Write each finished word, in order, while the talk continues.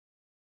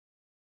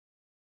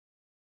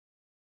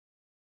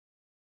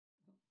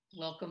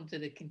Welcome to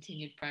the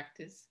continued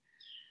practice.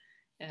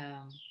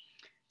 Um,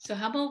 so,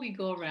 how about we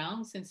go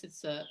around since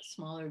it's a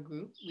smaller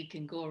group? We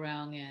can go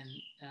around and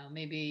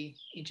maybe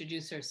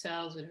introduce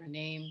ourselves with our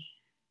name,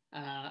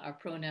 our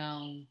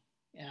pronoun.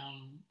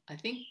 I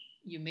think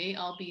you may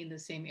all be in the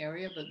same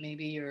area, but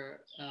maybe your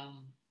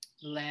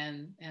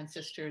land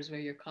ancestors where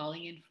you're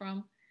calling in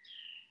from.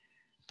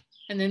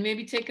 And then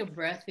maybe take a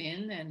breath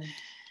in and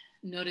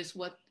notice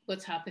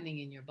what's happening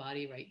in your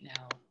body right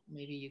now.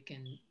 Maybe you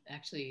can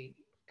actually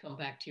come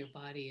back to your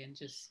body and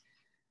just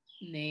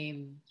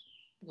name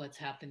what's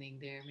happening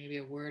there. Maybe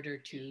a word or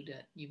two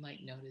that you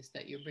might notice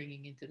that you're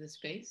bringing into the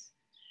space.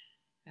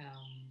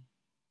 Um,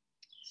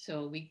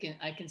 so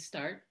I can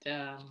start.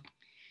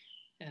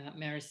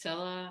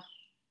 Marisela,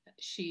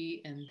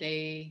 she and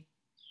they.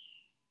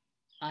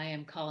 I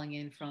am calling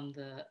in from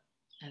the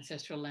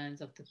ancestral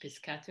lands of the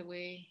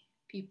Piscataway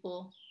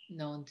people,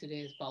 known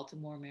today as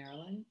Baltimore,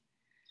 Maryland.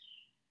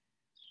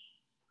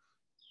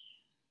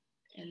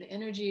 And the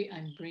energy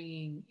I'm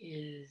bringing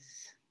is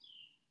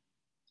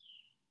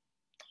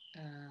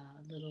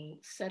a little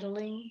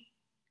settling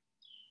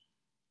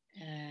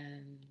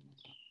and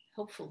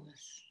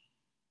hopefulness.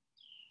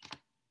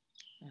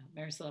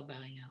 Marisela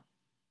bowing out.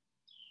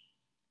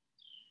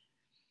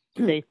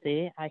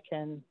 Stacy, I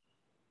can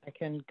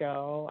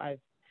go. I've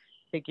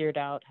figured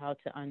out how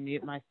to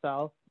unmute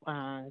myself.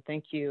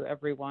 Thank you,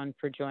 everyone,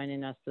 for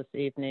joining us this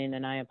evening,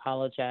 and I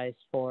apologize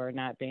for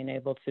not being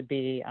able to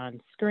be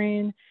on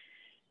screen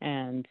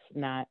and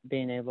not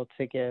being able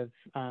to give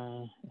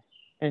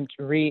and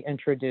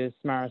reintroduce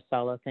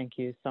Maricela. Thank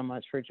you so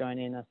much for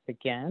joining us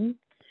again.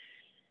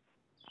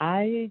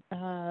 I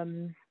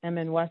am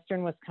in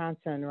Western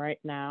Wisconsin right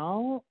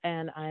now,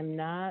 and I'm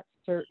not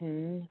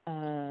certain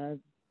of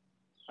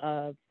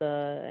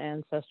the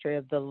ancestry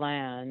of the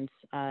land.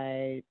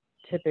 I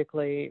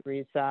typically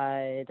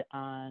reside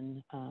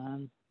on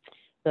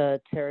the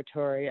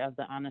territory of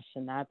the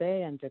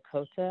Anishinaabe and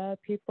Dakota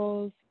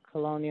peoples,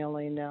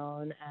 colonially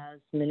known as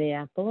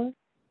Minneapolis.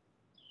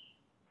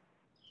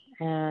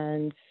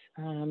 And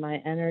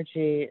my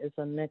energy is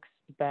a mixed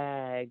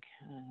bag,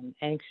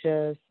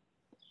 anxious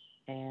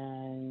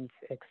and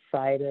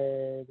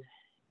excited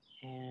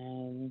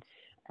and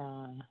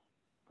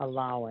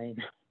allowing.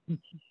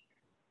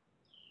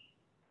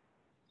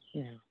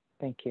 Yeah,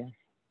 thank you.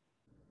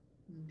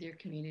 Dear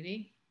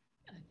community,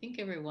 I think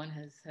everyone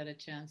has had a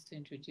chance to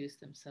introduce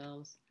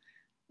themselves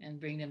and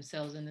bring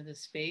themselves into the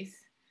space.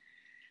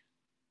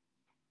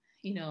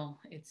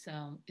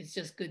 It's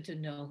just good to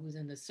know who's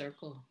in the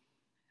circle,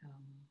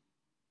 um,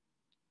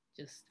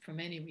 just for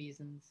many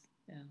reasons,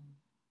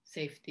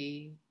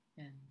 safety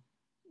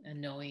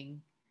and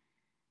knowing,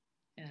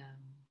 um,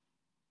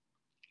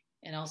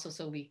 and also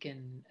so we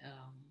can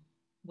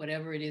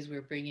whatever it is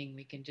we're bringing,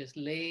 we can just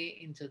lay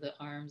into the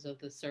arms of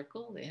the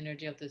circle, the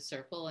energy of the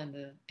circle, and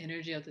the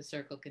energy of the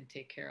circle can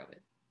take care of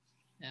it.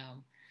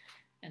 Um,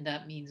 and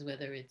that means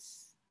whether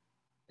it's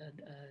a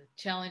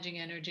challenging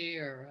energy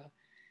or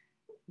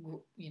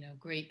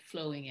great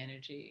flowing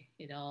energy,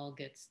 it all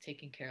gets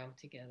taken care of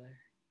together.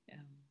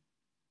 Um,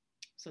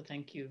 so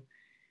thank you,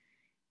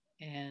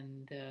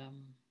 and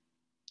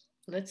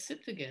let's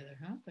sit together,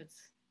 huh?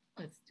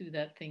 Let's do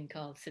that thing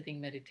called sitting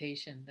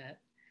meditation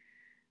that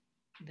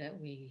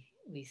we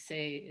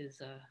say is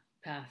a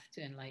path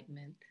to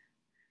enlightenment.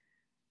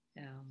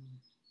 Um,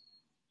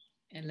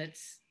 and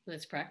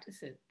let's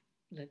practice it.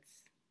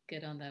 Let's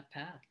get on that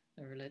path,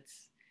 or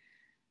let's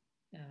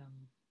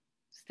um,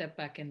 step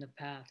back in the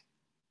path.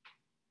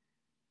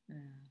 Uh,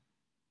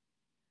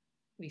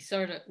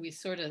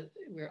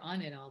 we're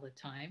on it all the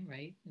time,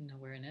 right? In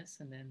awareness,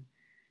 and then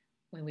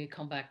when we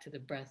come back to the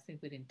breath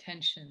with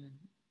intention,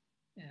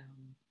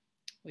 um,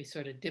 we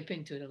sort of dip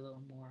into it a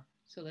little more.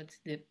 So let's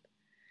dip.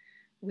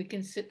 We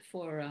can sit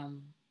for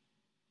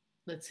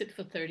let's sit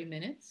for 30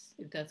 minutes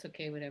if that's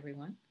okay with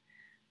everyone.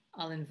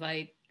 I'll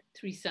invite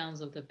three sounds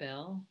of the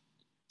bell.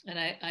 And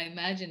I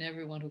imagine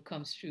everyone who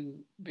comes through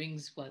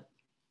brings what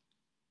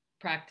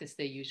practice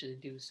they usually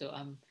do. So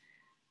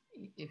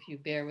if you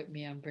bear with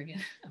me, I'm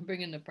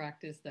bringing the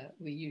practice that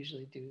we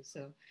usually do.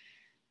 So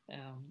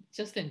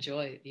just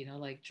enjoy it,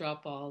 like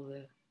drop all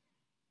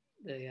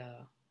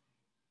the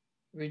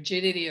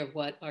rigidity of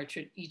what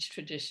each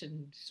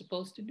tradition is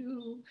supposed to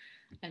do,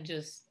 and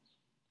just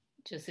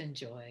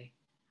enjoy.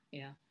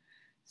 Yeah.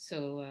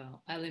 So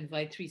I'll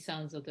invite three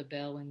sounds of the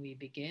bell when we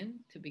begin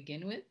to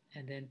begin with,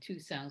 and then two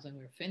sounds when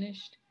we're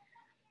finished.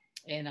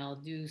 And I'll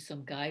do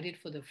some guided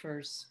for the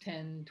first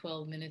 10,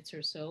 12 minutes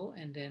or so,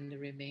 and then the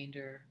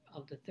remainder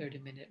of the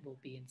 30-minute will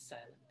be in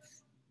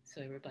silence.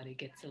 So everybody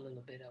gets a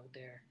little bit of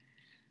their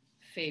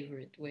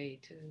favorite way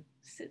to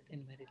sit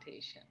in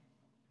meditation.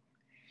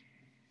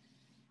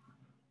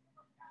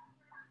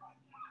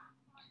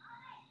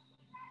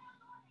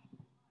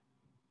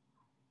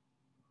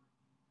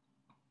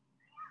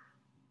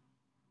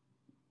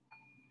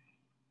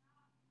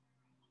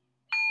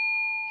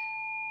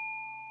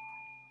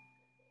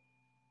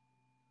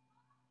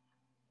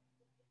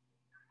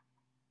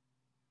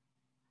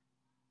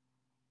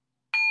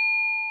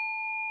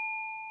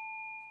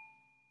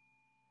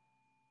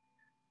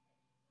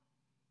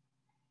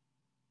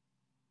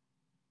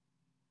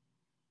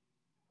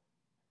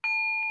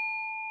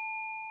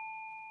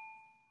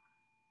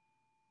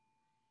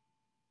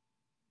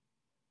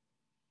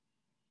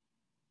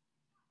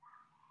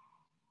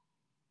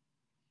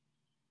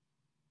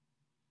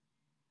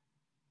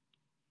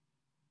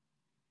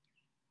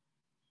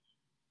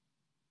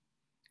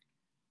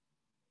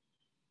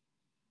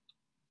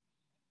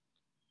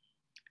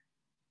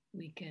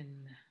 We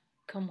can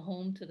come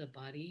home to the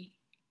body.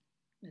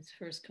 Let's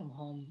first come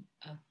home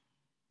up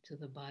to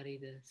the body,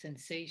 the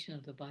sensation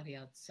of the body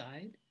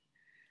outside.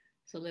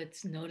 So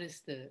let's notice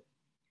the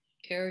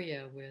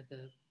area where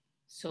the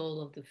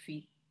sole of the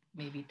feet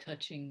may be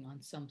touching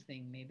on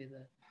something, maybe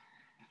the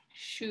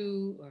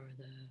shoe or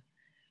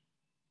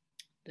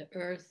the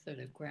earth or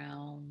the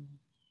ground,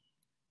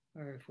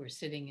 or if we're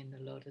sitting in the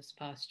lotus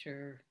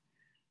posture,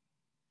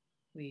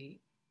 we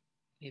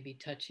may be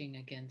touching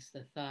against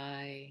the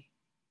thigh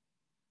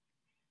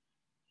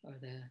or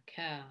the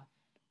calf.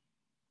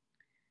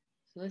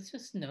 So let's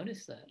just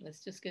notice that.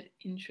 Let's just get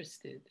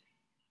interested,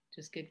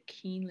 just get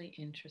keenly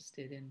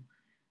interested in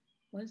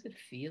what does it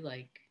feel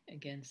like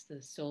against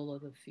the sole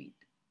of the feet,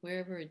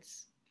 wherever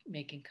it's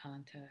making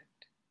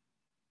contact.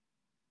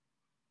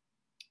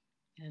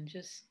 And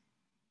just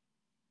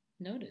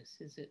notice,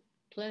 is it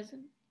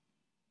pleasant?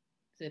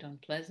 Is it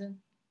unpleasant?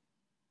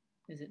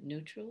 Is it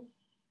neutral?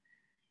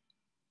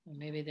 Or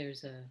maybe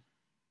there's a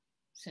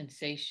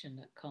sensation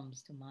that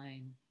comes to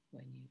mind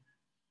when you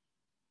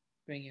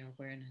bring your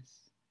awareness.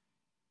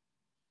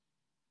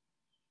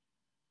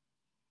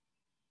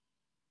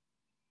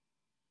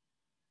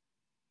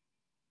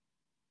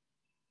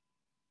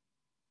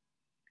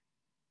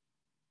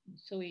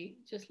 So we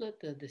just let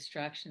the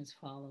distractions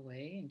fall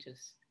away and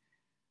just,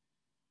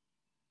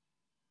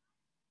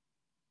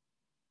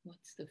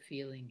 what's the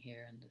feeling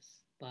here in this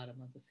bottom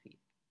of the feet?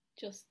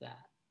 Just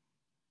that.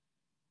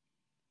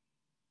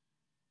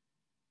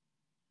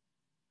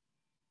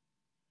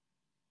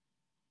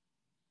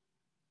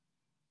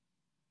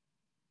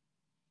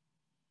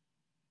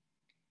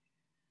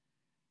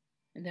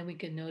 And then we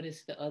can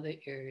notice the other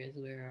areas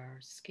where our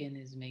skin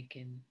is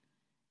making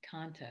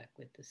contact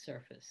with the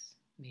surface.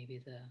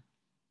 Maybe the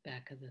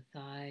back of the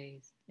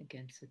thighs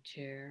against a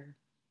chair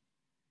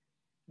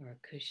or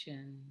a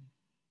cushion.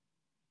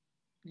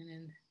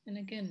 And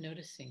again,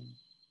 noticing,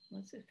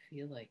 what's it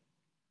feel like?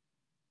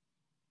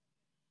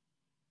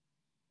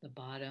 The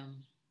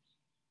bottom,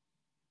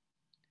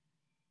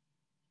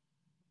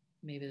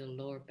 maybe the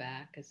lower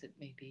back as it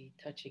may be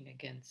touching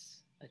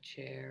against a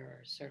chair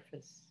or a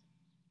surface.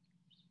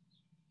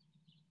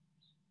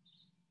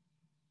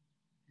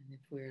 And if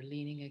we're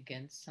leaning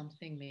against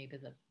something, maybe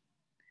the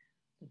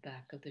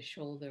back of the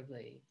shoulder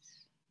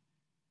blades.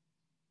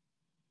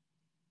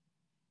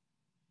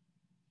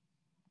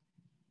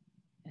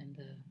 And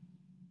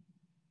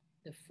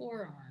the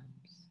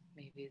forearms,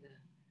 maybe the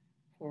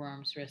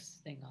forearms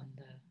resting on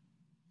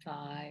the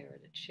thigh or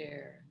the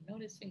chair,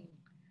 noticing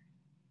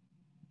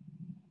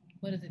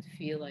what does it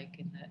feel like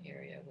in that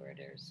area where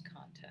there's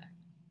contact.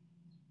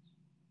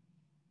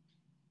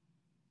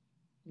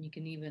 And you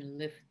can even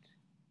lift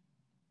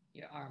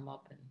your arm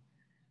up and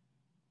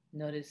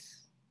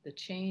notice the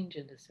change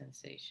in the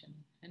sensation,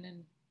 and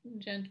then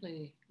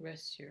gently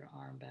rest your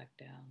arm back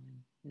down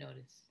and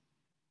notice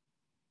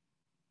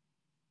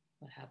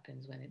what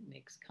happens when it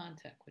makes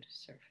contact with a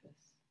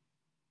surface.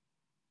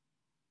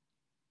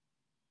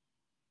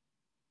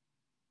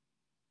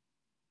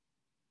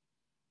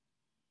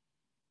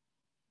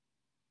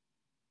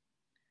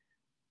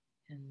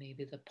 And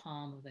maybe the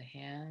palm of the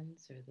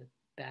hands or the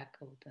back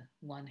of the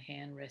one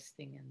hand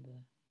resting in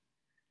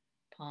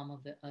the palm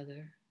of the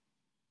other,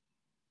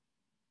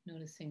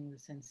 noticing the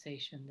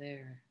sensation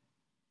there.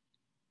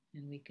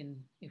 And we can,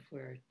 if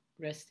we're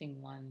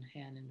resting one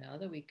hand in the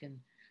other, we can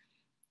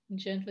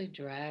gently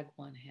drag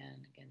one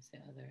hand against the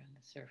other on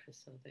the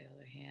surface of the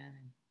other hand.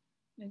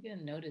 And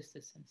again, notice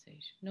the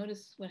sensation.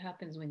 Notice what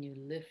happens when you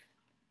lift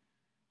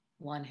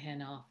one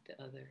hand off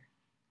the other.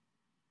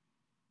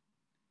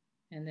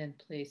 And then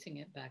placing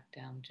it back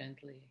down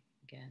gently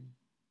again.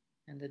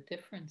 And the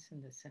difference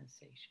in the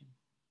sensation.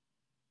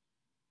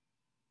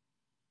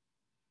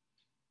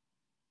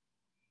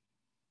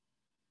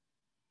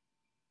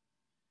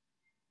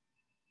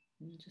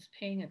 And just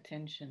paying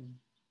attention,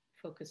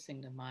 focusing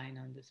the mind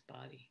on this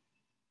body,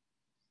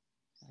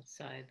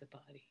 outside the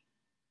body.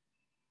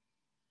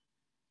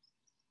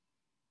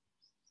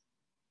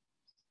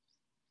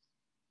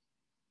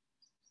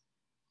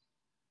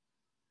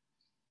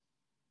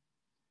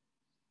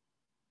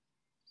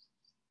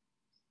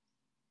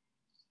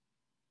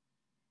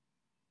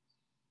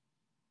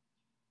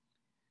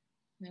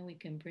 Then we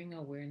can bring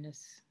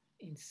awareness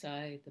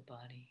inside the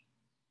body,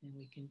 and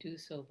we can do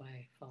so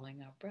by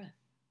following our breath.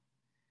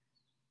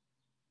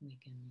 We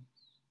can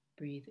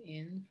breathe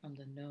in from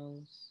the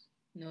nose,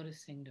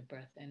 noticing the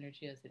breath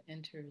energy as it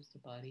enters the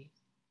body,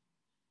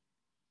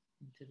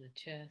 into the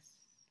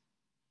chest,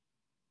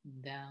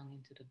 and down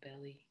into the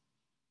belly.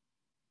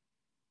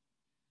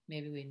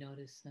 Maybe we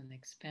notice an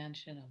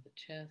expansion of the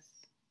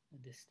chest, a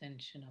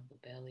distension of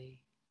the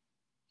belly.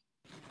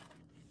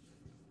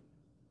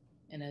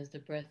 And as the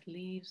breath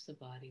leaves the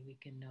body, we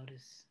can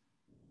notice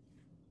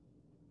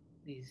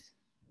these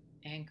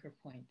anchor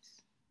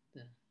points.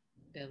 The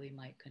belly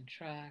might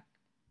contract,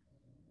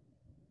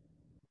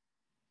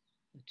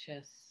 the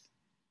chest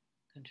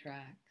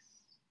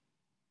contracts.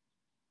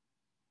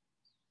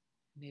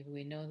 Maybe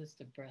we notice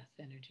the breath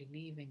energy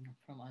leaving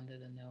from under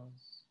the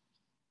nose,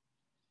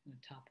 on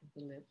the top of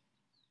the lip.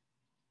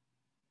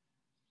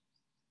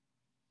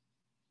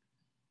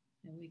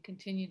 And we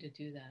continue to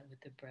do that with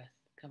the breath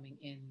coming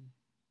in.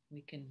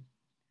 We can,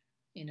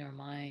 in our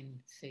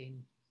mind, say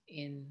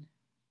in,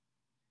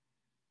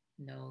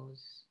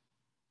 nose,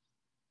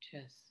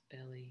 chest,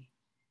 belly,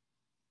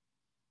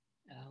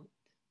 out,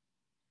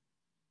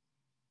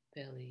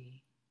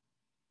 belly,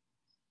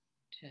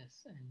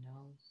 chest, and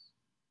nose.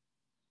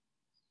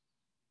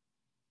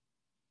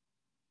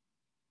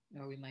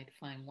 Or we might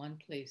find one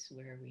place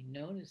where we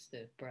notice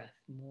the breath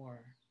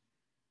more,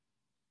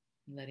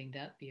 letting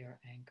that be our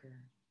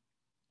anchor.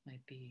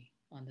 Might be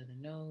under the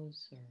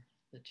nose or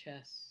the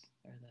chest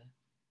or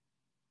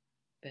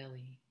the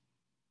belly,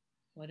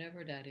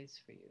 whatever that is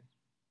for you.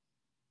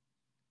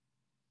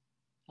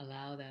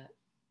 Allow that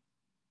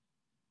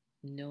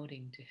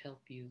noting to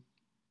help you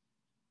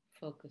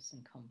focus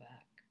and come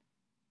back.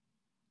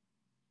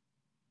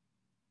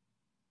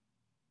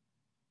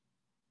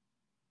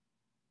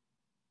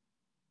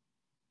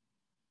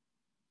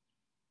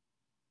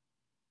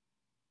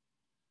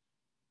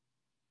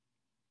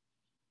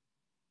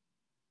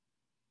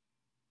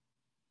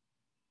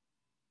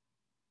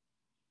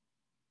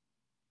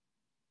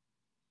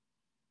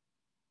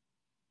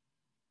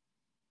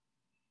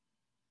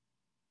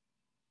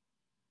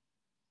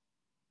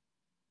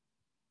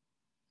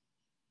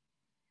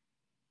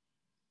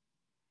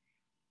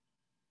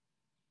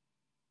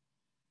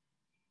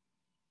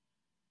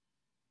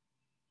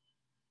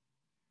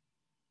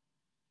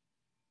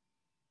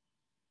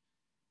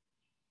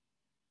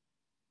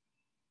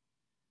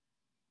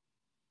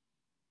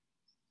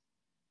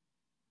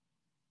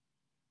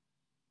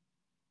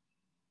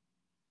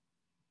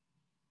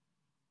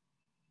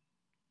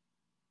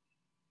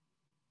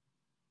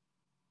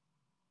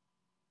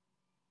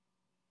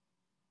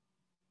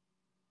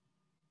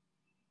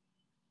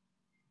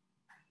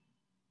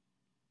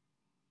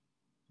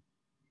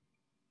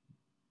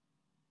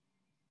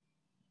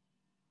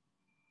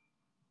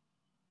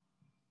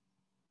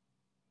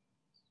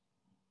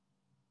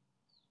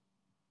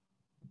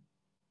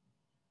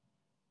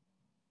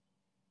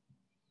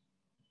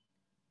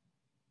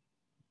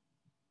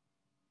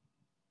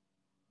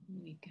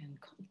 We can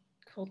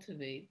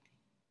cultivate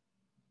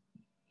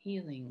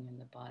healing in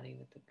the body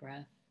with the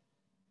breath.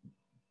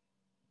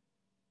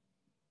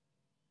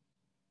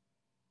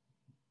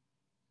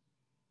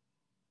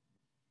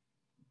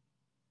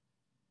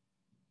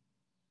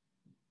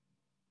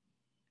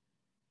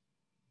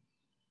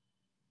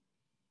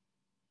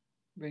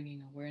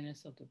 Bringing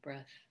awareness of the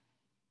breath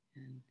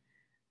and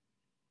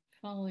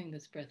following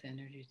this breath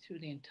energy through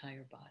the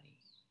entire body,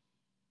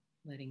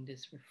 letting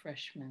this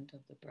refreshment of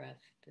the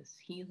breath, this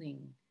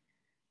healing,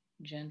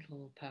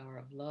 gentle power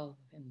of love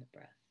in the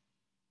breath,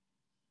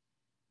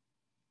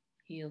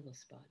 heal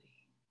this body.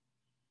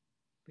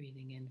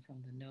 Breathing in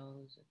from the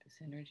nose with this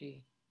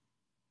energy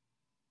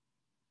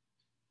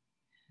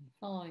and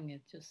following it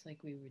just like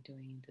we were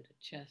doing into the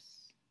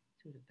chest,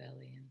 through the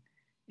belly, and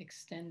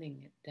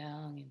extending it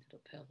down into the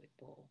pelvic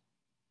bowl.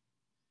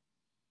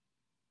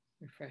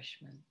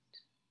 Refreshment,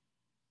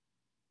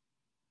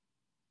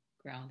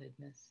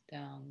 groundedness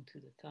down to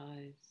the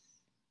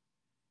thighs,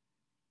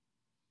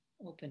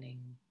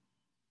 opening,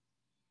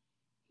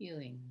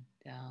 healing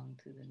down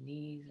to the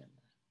knees and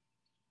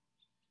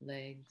the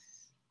legs,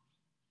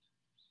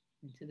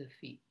 into the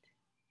feet.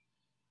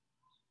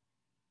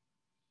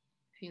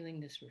 Feeling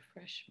this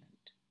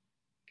refreshment,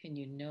 can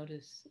you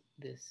notice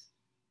this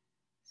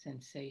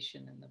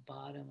sensation in the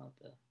bottom of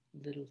the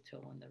little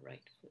toe on the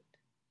right foot?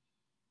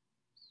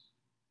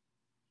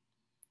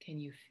 Can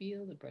you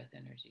feel the breath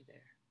energy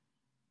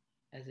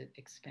there as it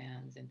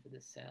expands into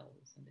the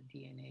cells and the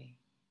DNA?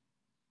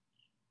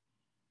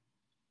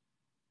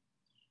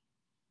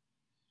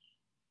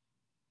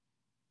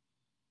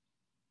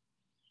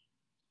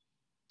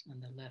 On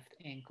the left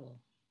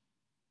ankle,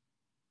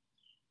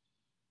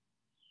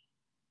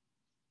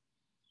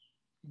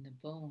 in the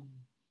bone,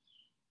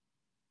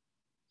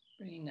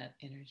 bringing that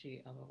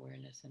energy of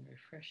awareness and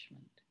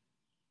refreshment.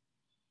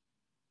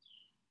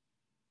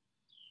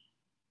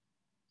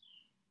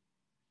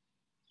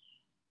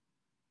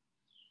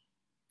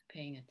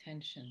 Paying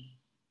attention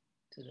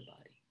to the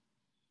body.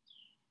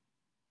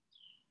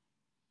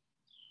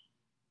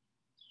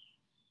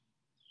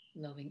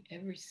 Loving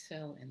every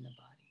cell in the body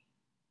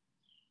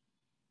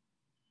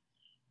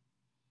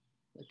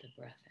with the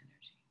breath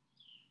energy.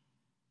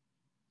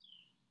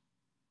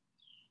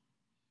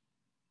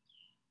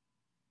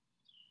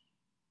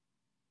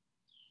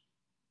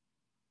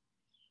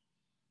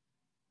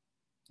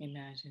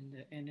 Imagine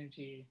the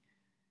energy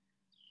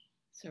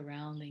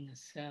surrounding a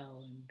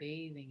cell and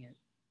bathing it.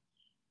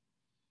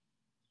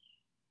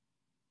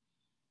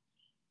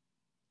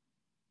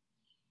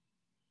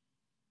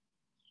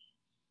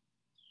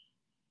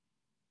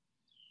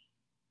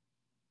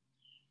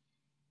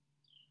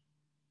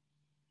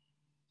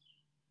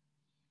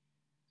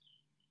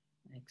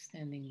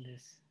 Extending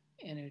this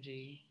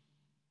energy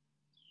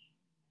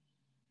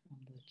from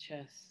the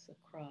chest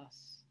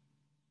across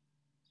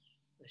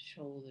the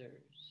shoulders,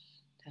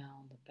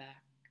 down the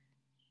back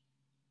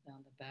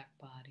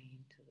body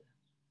into the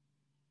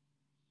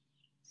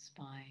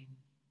spine,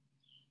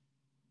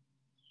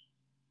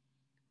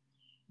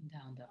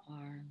 around the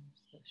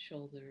arms, the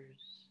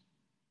shoulders,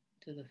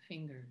 to the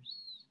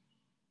fingers,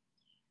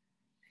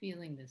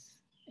 feeling this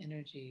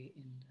energy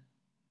in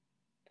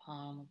the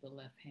palm of the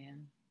left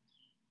hand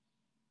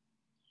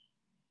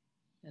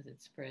as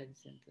it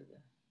spreads into the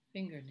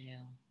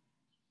fingernail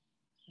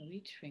of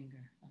each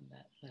finger on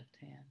that left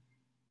hand.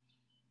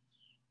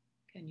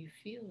 Can you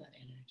feel that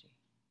energy?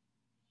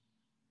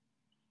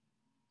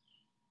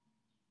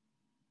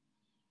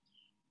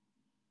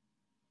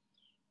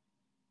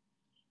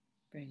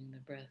 Bring the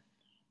breath,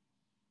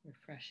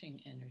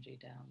 refreshing energy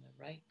down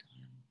the right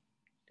arm,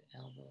 the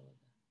elbow,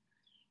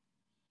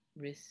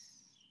 the wrists,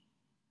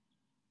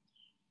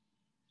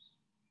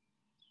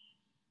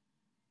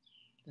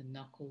 the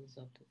knuckles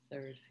of the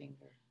third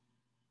finger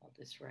of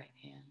this right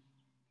hand.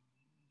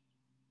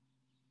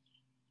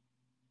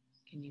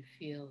 Can you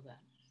feel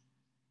that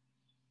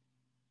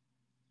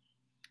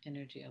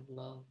energy of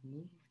love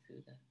move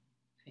through the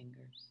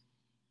fingers?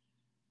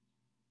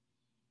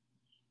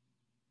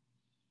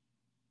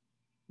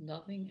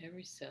 Loving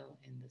every cell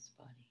in this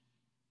body.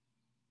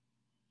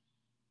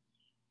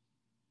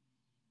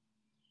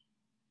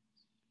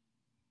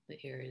 The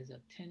areas of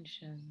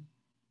tension,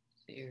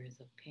 the areas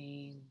of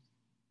pain,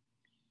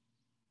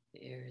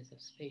 the areas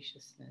of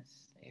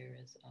spaciousness, the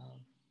areas of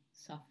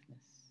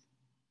softness.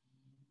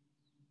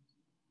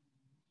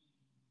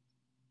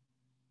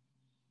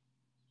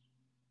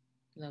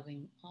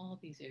 Loving all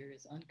these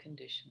areas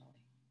unconditionally.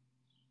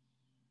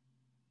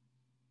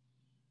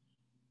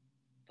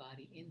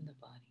 Body in the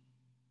body.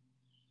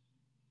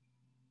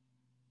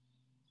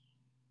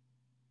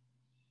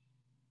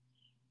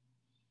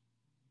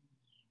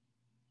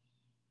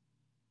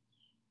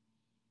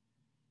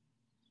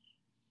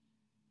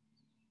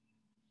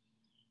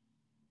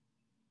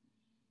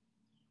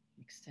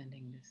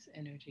 Extending this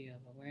energy of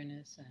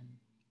awareness and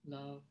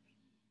love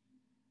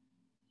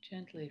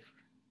gently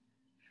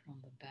from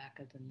the back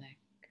of the neck,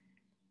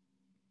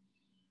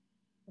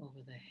 over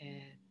the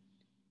head,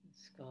 the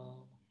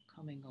skull,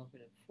 coming over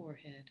the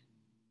forehead,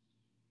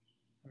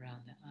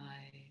 around the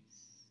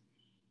eyes,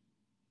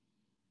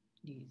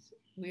 these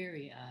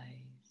weary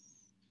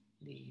eyes,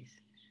 these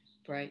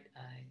bright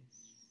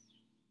eyes,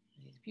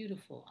 these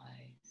beautiful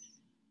eyes,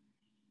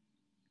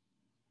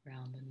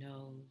 around the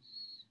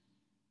nose,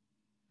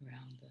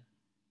 around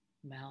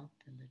the mouth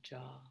and the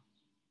jaw.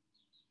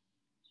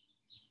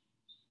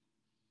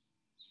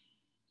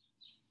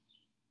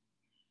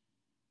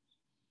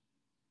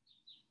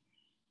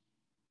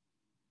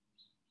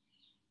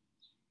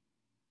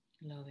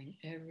 Loving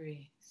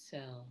every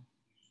cell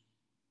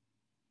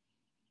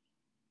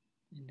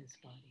in this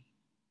body.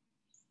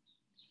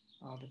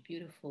 All the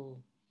beautiful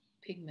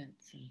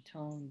pigments and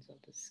tones of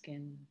the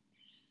skin,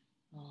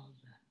 all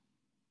the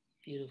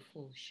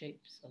beautiful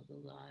shapes of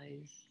the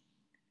eyes,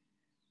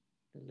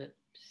 the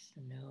lips,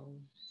 the nose,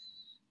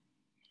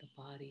 the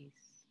bodies.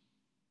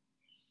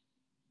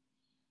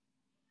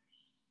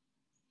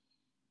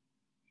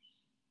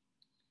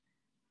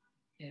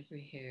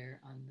 Every hair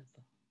on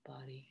the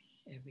body,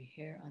 every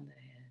hair on the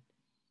head,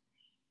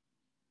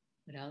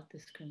 without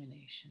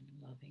discrimination,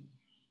 loving.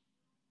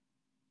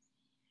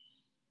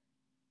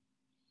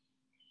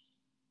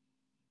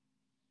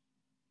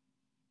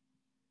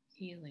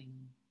 Healing.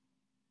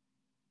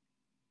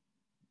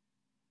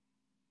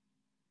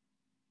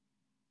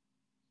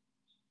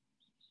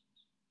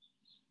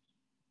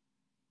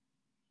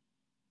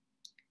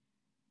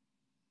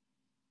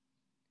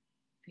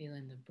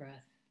 Feeling the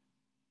breath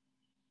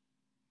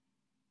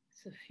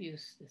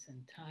suffuse this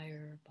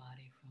entire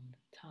body from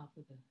the top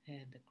of the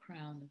head, the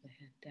crown of the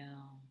head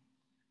down,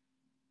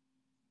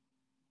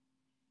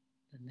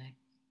 the neck,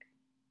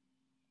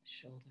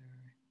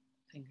 shoulder,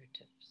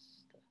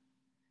 fingertips, the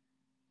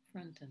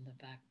front and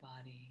the back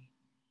body,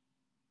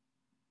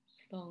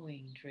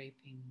 flowing,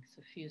 draping,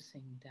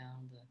 suffusing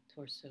down the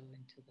torso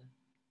into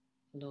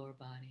the lower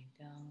body,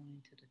 down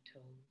into the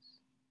toes.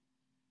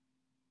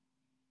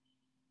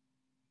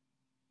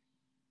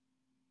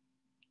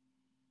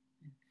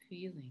 And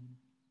feeling,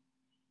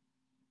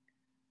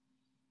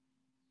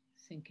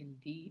 sinking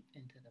deep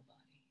into the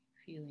body,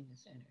 feeling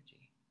this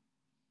energy,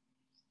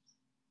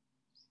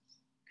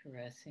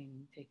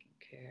 caressing, taking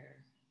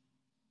care,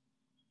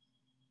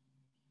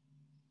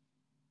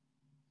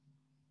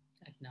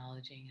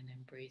 acknowledging and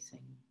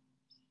embracing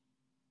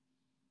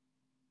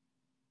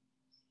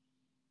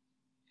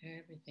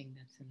everything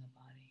that's in the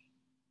body,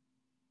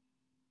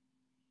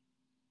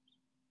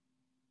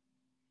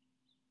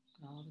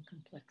 all the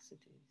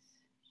complexities.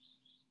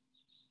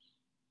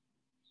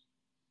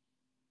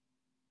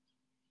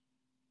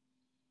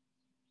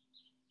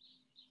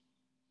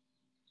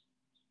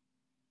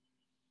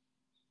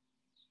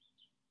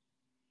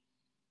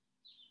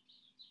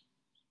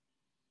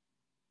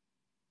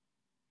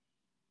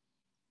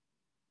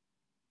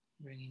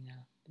 Bringing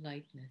a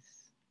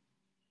lightness,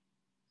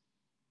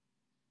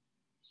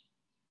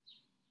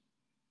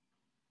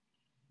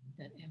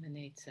 that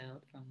emanates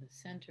out from the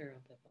center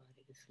of the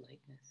body, this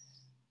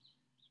lightness,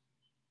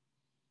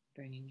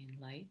 bringing in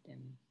light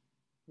and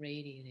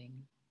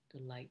radiating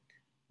the light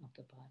of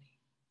the body.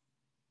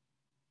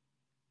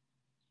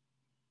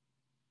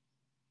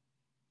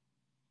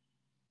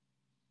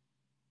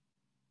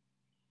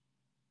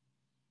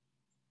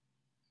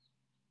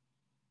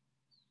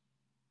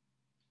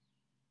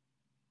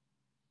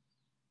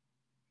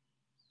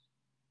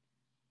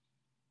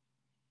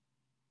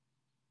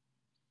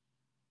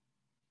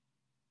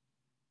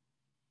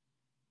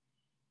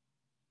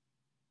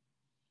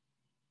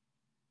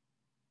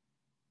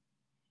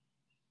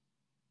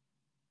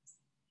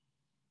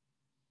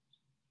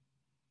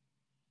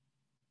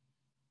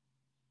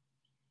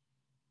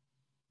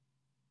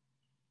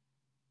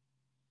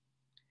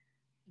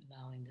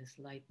 allowing this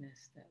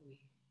lightness that we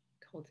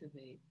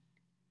cultivate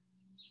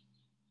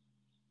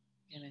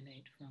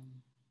emanate from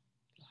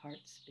the heart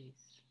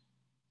space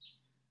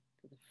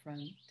to the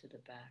front, to the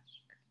back,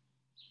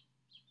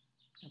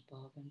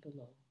 above and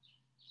below.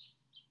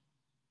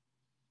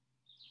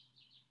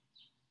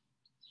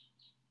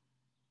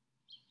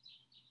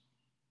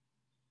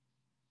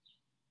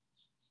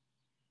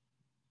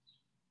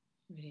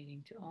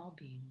 Radiating to all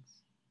beings.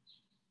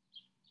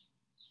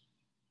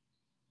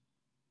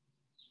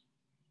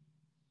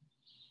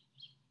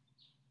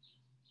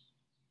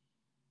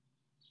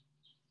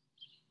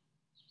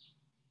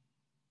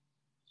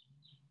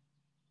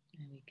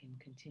 And we can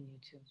continue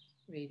to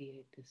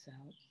radiate this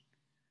out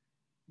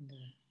in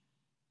the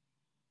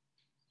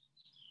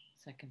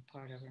second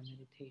part of our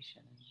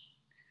meditation.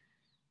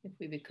 And if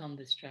we become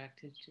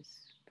distracted, just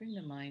bring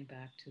the mind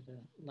back to the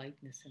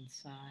lightness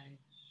inside,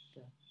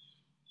 the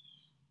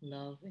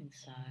love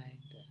inside,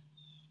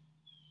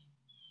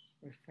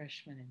 the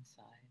refreshment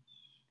inside.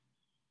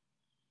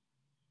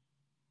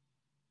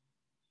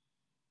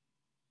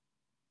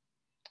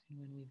 And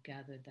when we've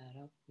gathered that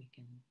up, we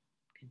can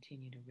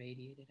continue to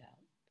radiate it out.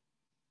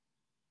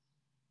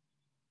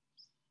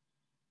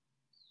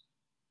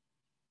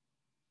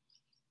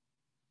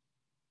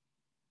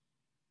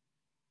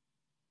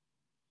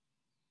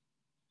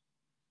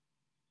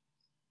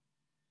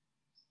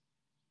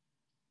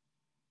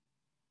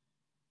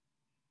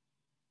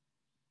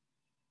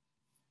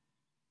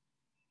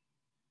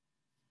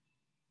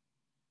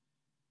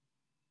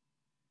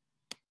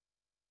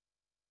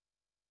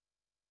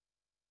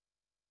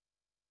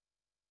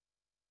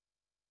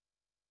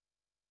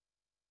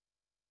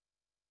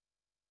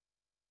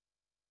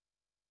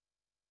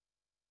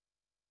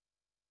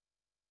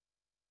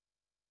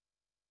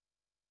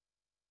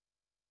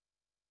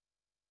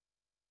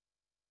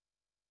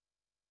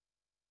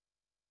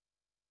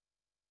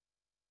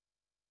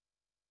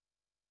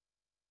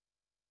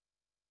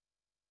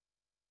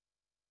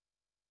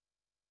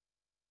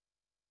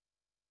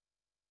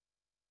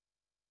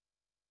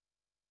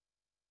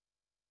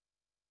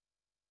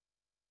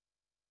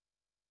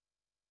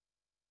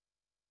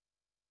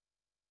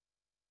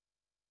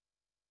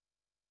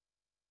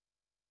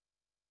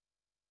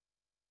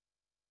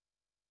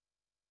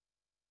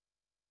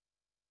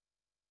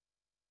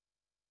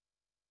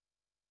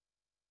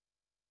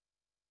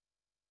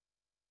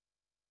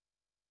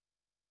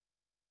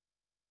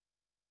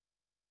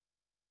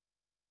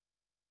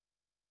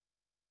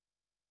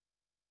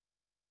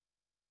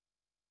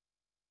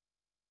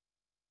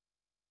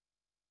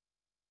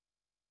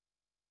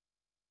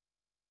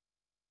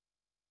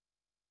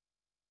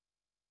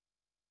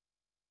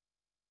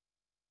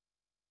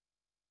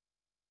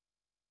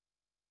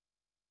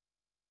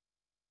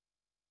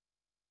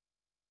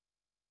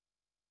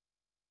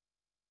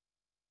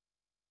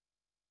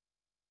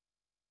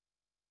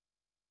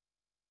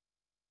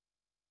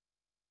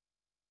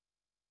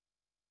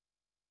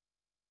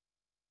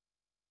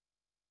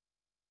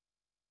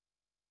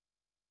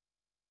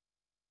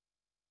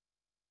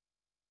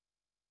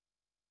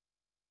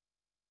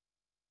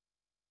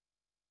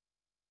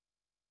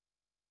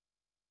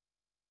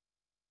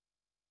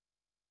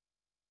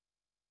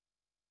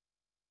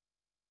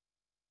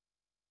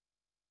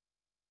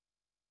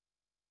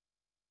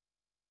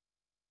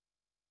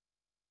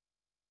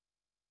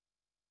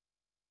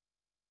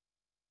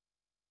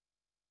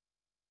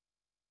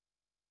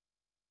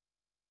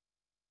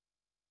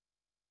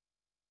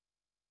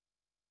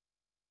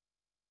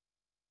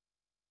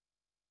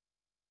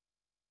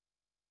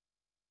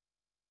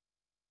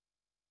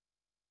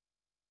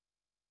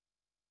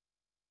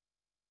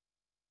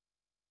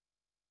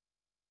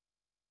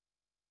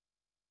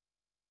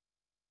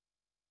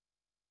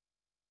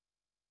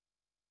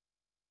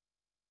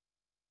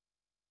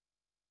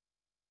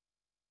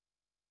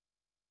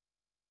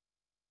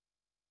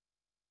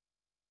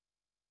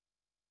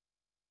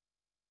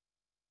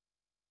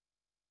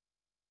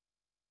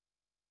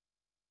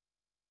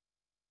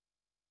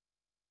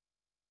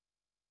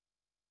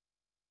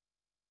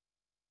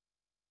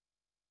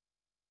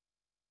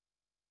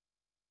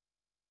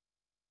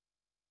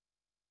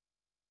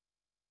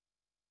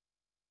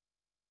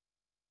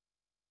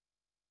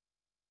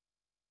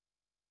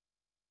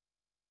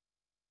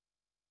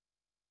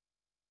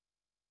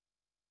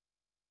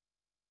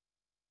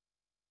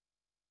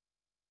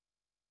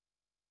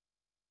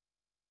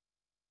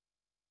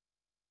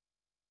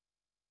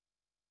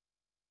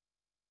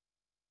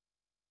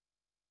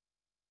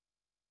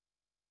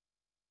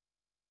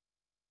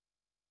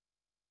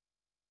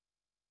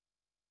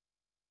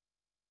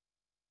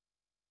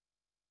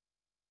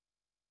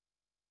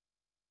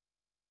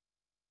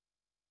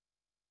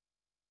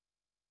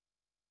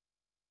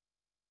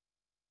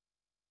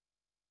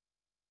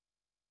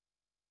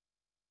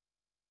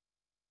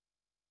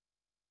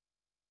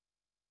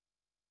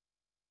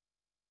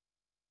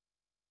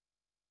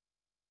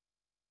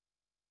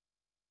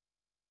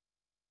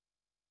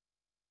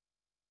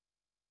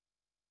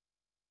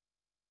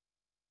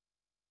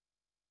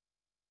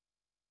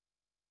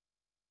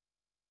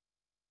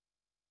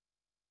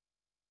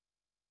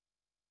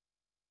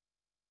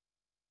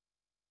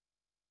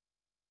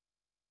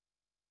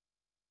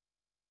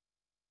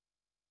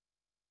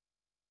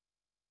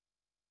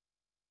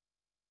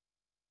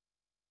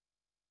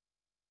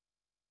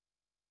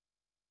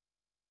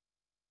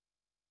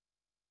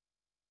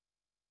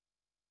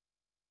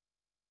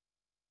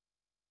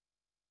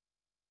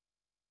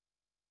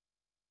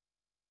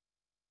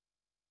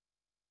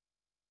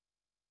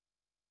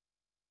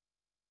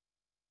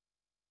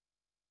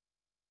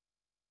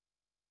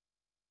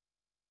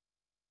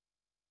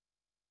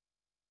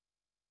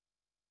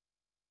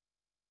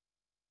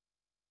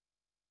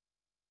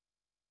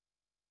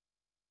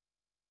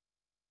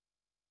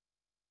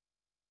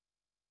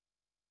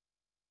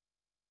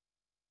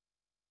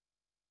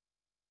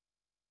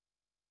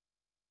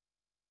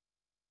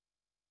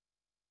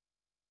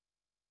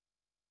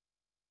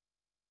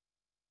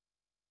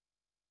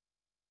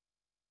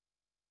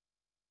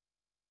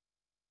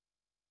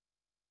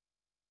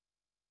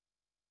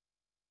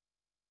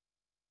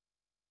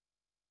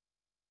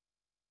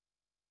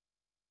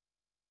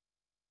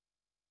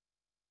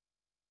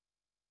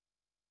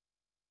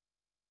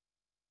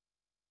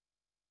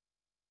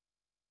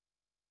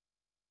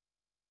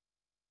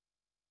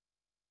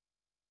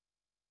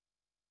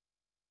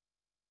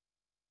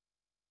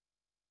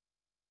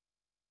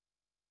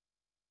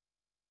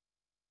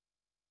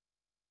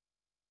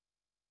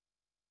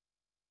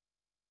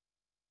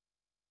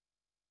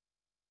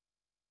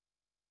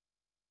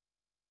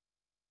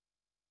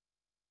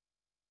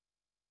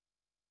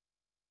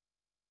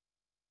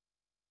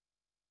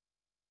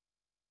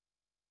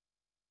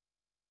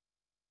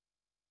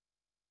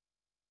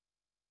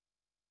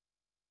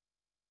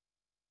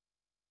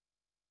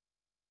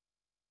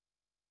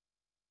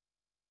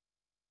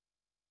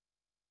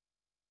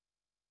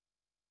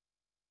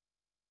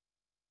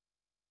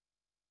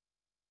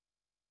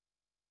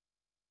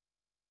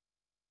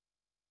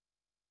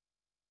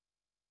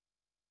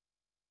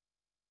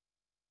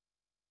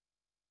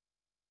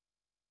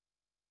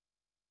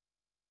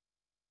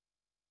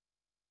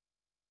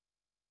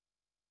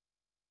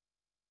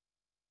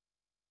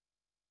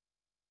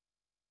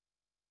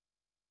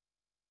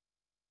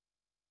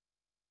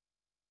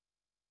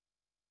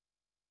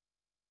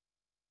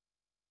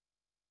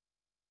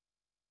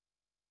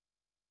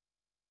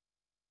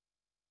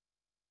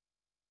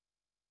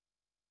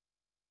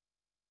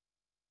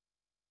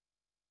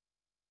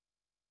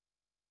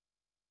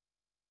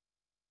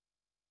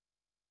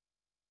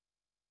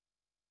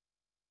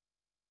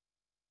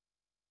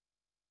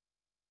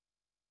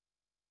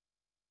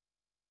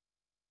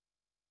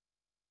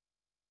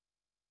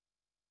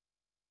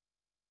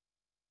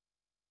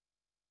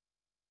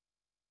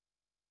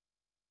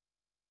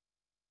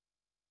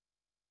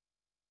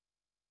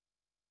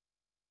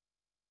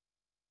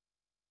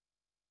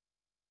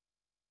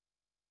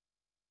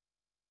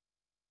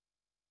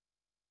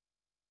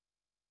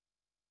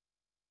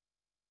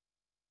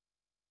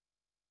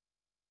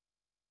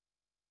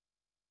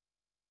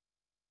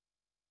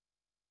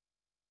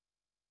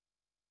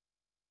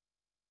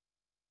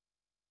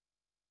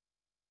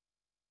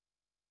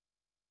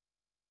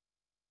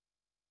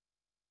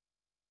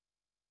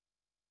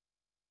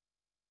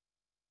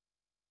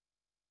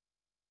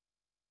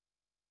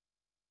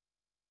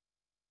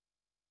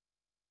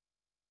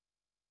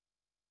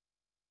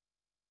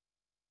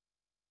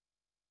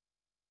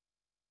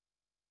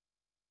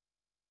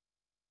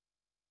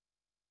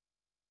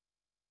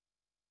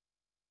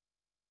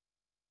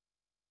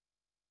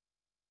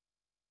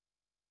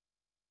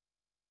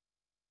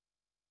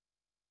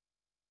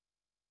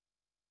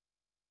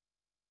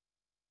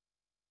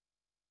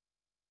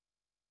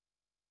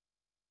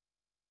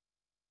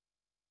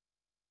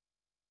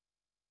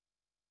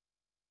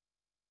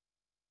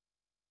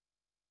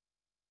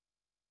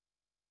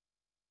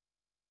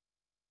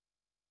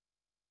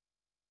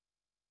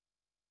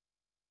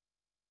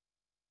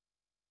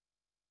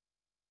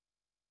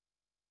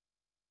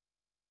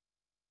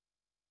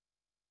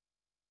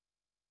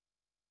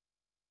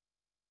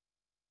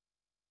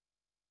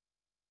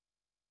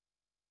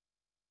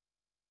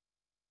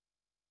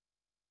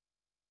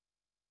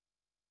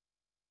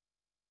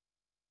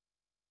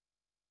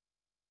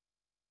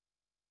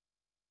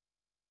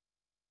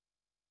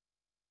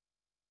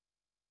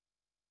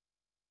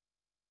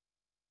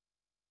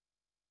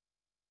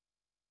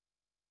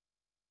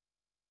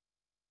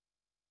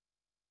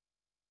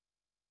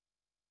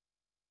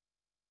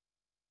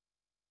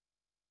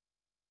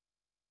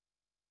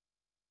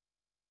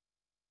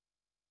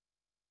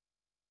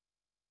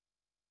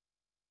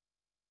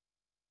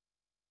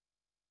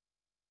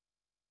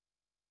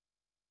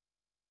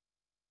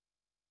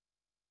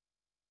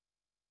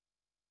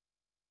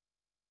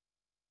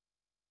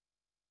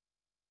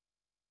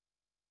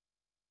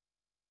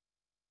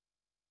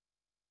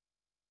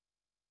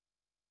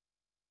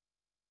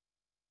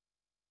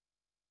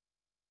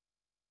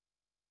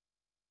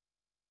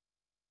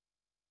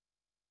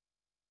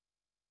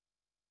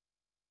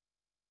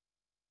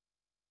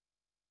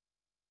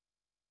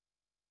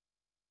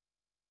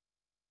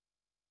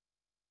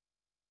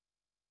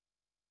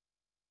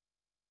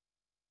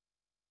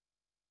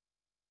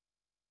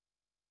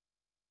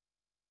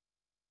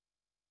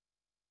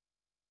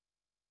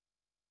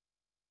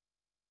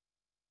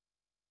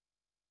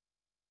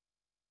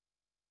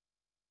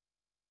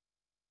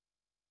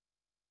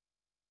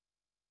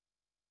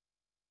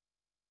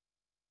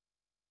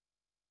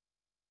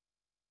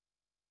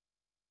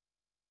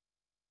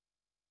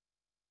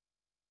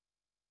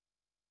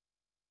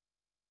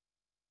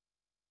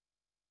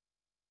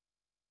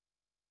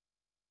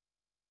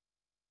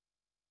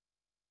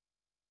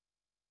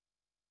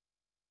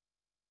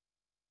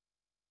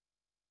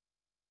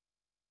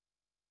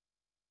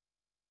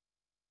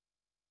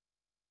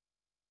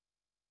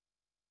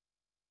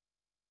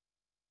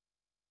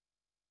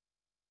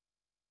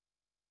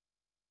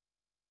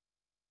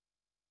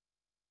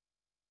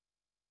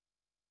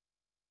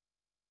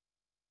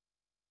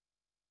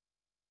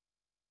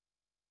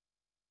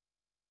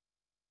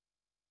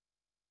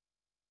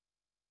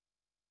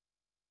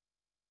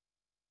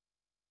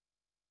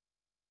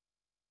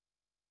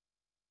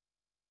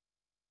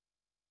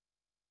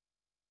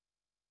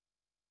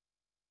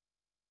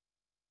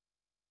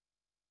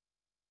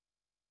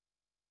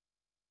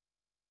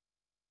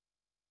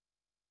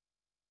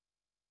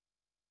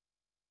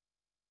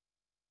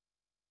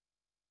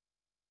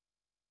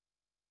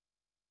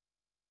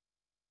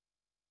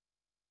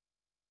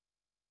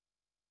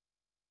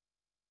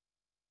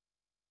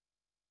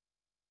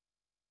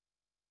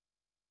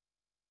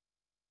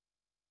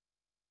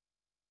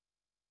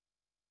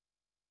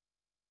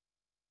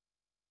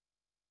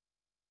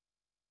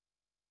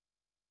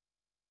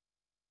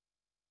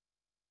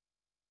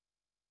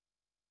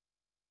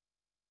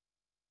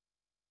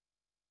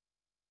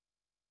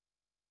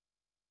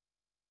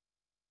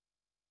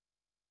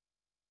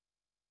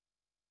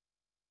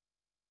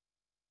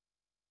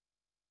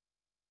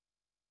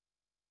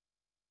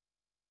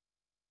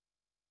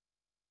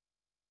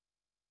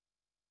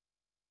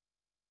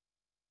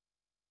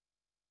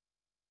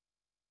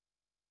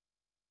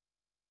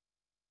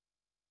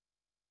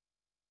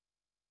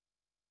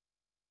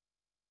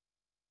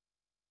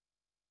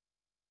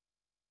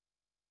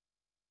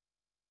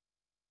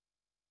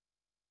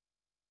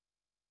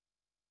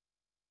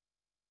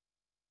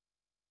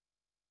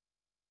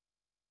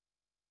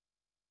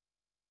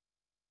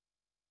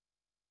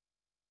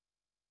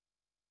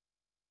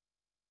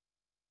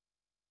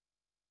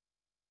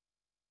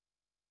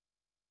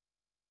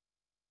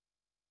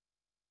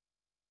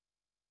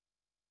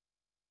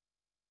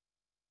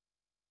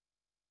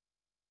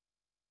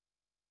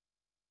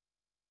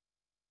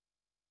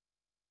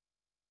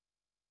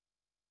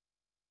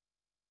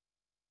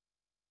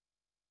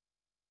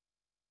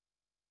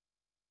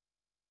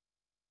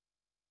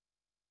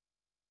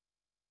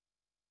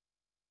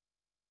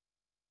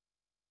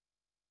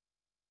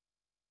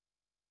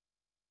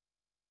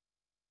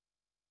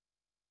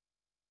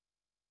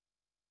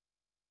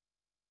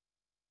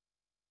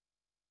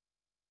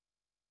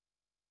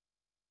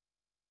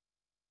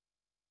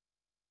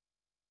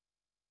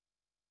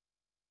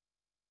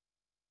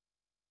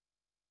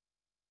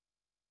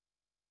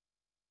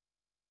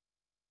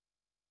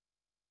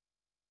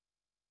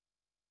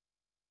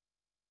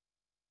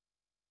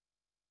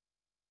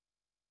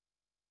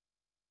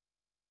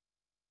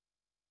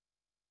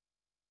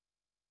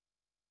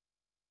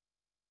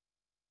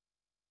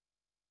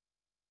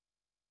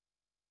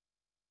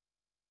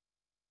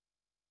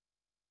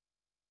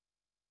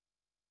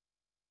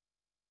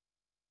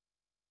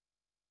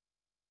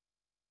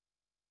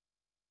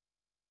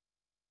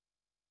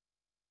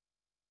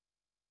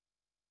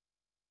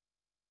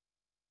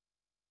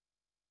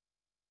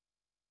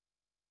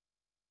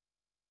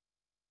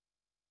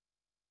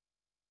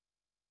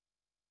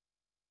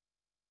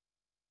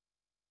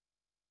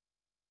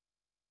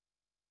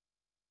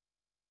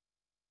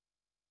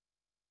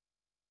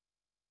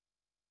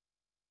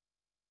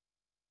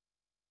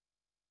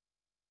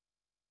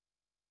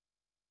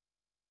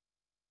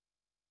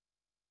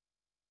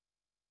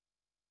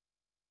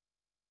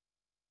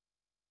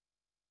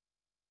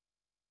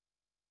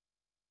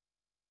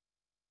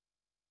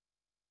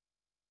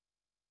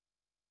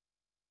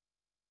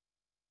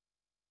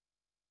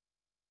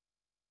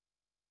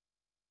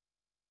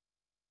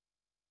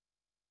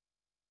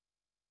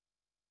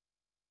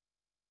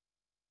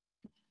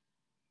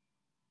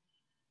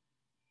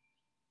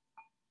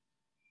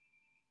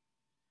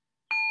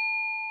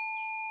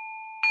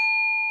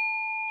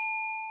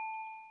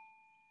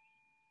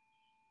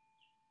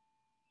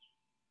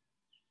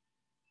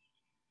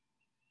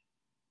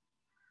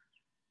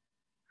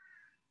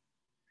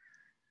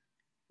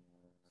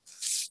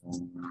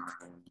 So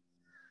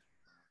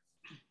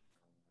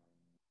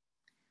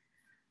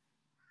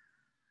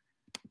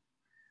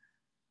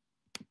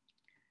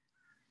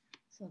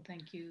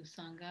thank you,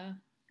 Sangha.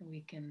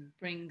 We can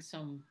bring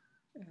some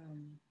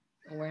um,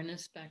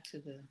 awareness back to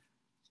the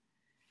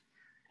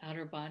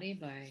outer body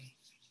by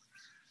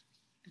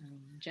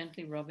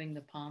gently rubbing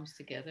the palms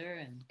together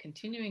and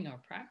continuing our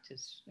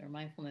practice, our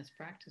mindfulness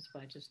practice,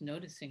 by just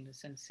noticing the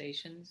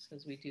sensations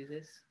as we do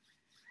this.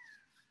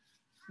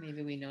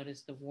 Maybe we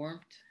notice the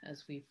warmth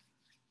as we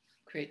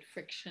create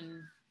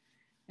friction,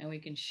 and we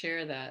can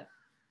share that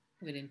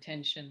with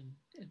intention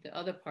at the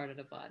other part of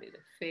the body, the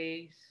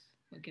face.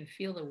 We can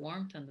feel the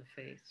warmth on the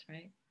face,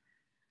 right?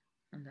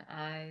 On the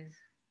eyes.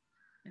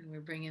 And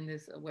we're bringing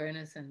this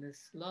awareness and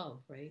this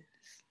love, right?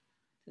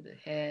 To the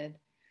head,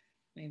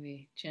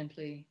 maybe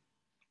gently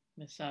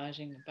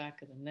massaging the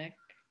back of the neck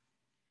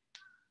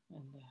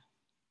and the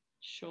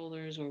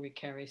shoulders where we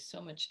carry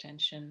so much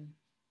tension,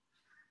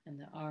 and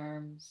the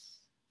arms,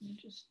 and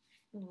just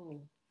a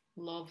little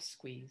love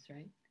squeeze,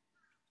 right?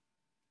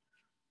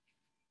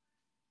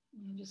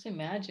 And just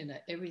imagine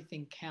that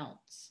everything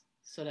counts,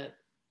 so that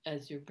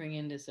as you're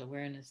bringing this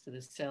awareness to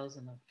the cells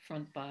in the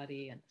front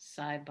body and the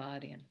side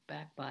body and the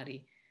back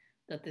body,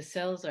 that the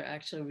cells are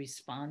actually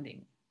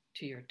responding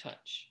to your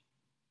touch.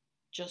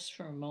 Just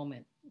for a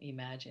moment,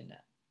 imagine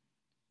that.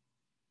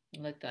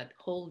 And let that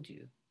hold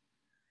you.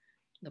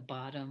 The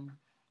bottom,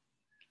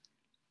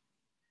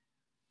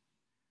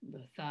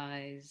 the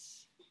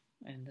thighs,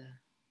 and the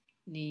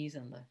knees,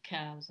 and the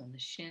calves, and the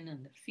shin,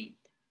 and the feet.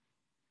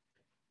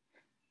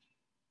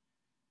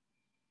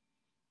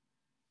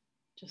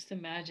 Just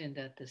imagine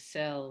that the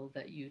cell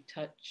that you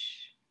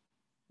touch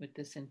with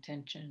this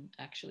intention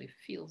actually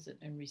feels it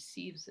and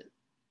receives it.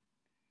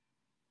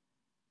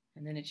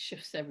 And then it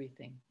shifts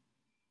everything.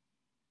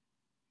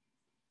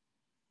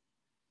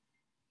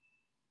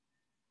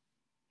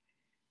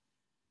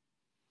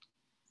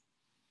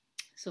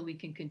 So we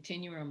can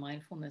continue our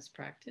mindfulness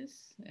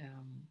practice.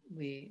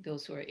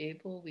 Those who are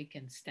able, we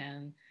can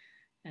stand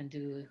and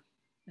do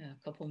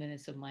a couple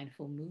minutes of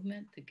mindful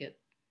movement to get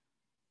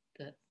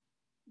that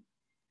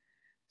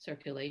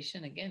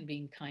circulation, again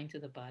being kind to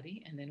the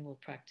body, and then we'll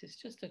practice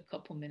just a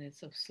couple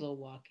minutes of slow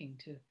walking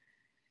to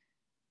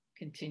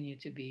continue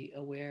to be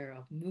aware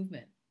of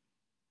movement,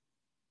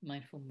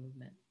 mindful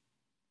movement.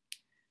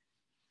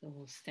 So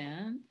we'll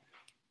stand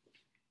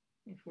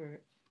if we're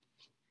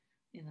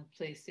in a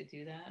place to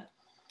do that,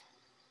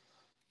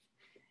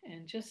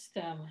 and just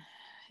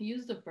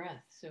use the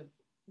breath. So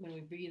when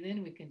we breathe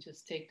in, we can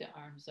just take the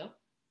arms up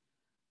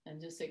and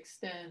just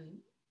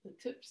extend the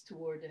tips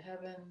toward the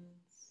heavens,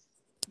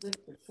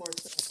 lift the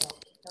torso up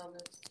the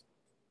pelvis.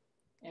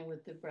 And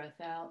with the breath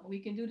out, we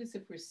can do this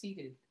if we're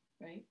seated,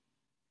 right?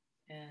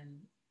 And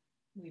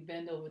we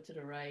bend over to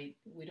the right.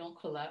 We don't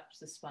collapse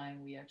the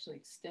spine. We actually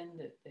extend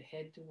the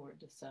head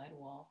toward the side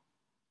wall.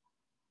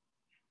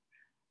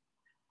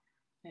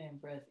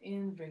 And breath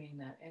in, bringing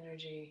that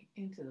energy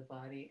into the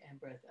body, and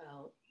breath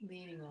out,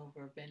 leaning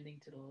over, bending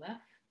to the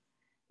left,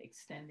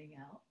 extending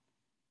out.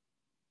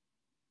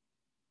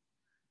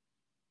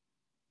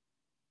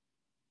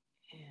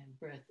 And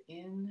breath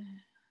in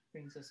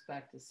brings us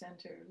back to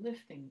center,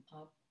 lifting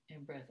up,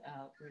 and breath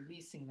out,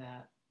 releasing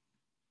that,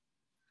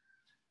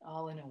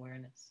 all in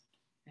awareness,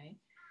 right?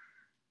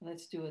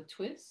 Let's do a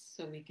twist,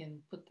 so we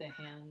can put the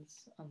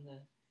hands on the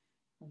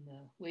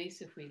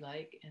waist if we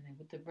like, and then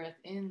with the breath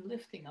in,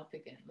 lifting up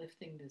again,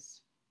 lifting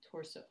this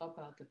torso up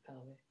out the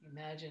pelvic.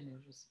 Imagine you're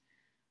just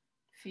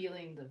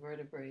feeling the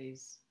vertebrae,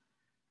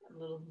 a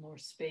little more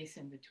space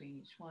in between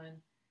each one.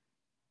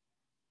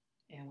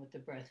 And with the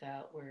breath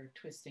out, we're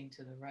twisting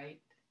to the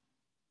right.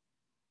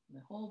 And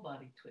the whole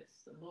body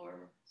twists, the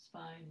lower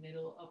spine,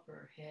 middle,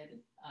 upper, head,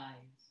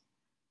 eyes.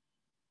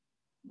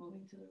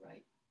 Moving to the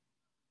right.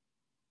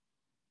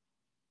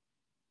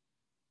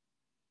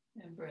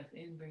 And breath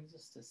in brings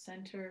us to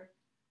center.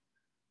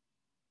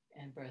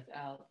 And breath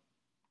out,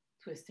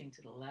 twisting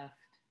to the left.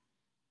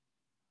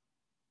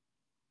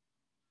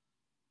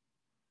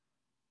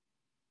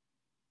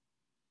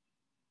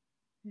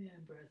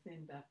 And breath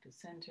in back to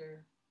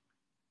center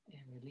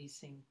and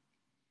releasing.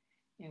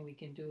 And we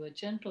can do a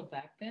gentle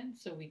back bend,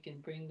 so we can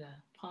bring the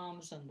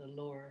palms on the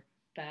lower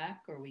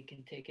back, or we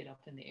can take it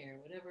up in the air,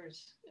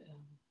 whatever's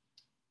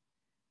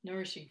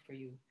nourishing for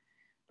you.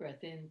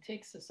 Breath in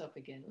takes us up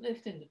again,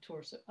 lifting the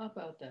torso up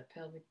out that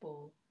pelvic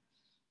bowl.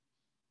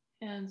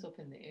 Hands up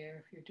in the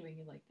air if you're doing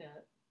it like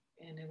that.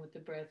 And then with the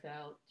breath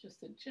out,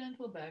 just a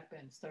gentle back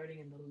bend starting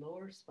in the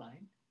lower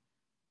spine.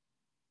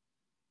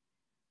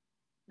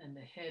 And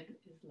the head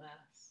is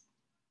last.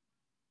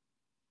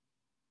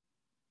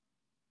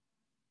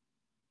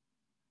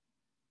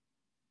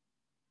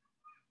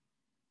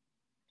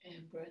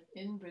 And breath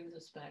in brings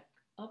us back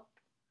up.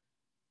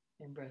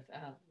 And breath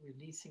out,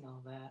 releasing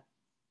all that.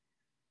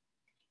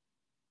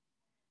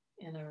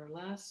 And our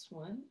last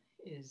one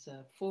is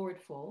forward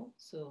fold.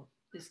 So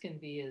this can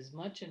be as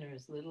much and or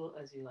as little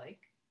as you like.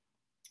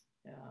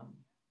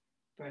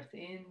 Breath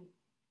in,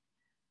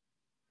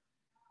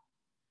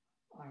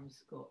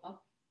 arms go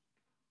up,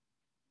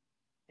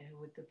 And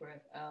with the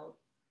breath out,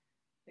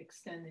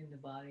 extending the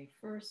body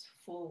first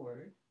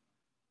forward,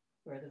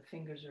 where the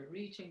fingers are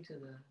reaching to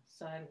the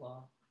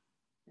sidewall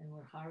and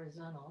we're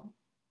horizontal,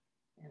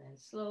 and then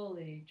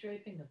slowly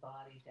draping the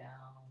body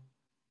down.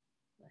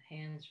 The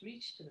hands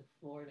reach to the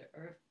floor, to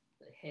earth,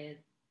 the head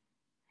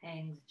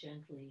hangs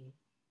gently.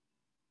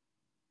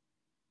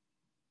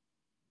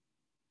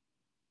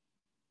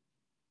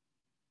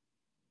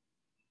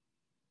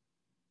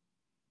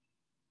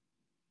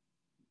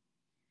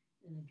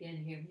 And again,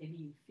 here, maybe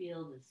you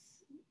feel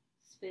this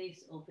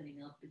space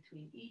opening up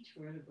between each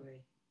vertebrae.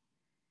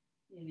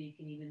 Maybe you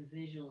can even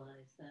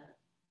visualize that.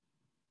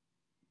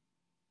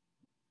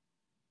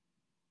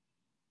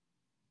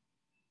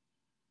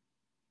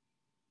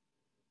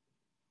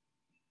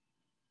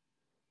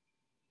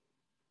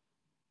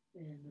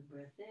 And the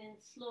breath in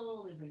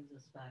slowly brings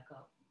us back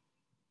up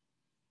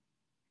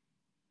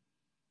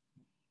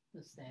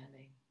to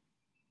standing.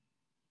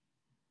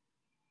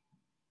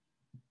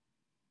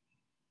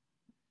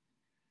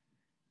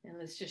 And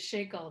let's just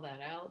shake all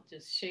that out.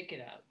 Just shake it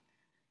out.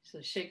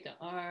 So shake the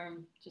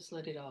arm, just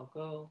let it all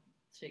go.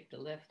 Shake the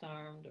left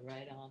arm, the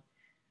right arm,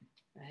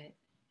 right?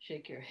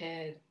 Shake your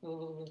head,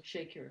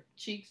 shake your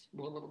cheeks,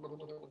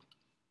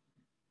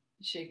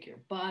 shake your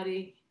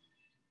body,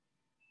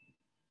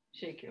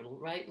 shake your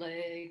right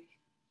leg,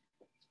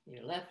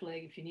 your left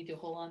leg. If you need to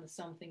hold on to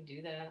something,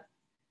 do that.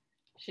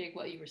 Shake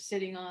what you were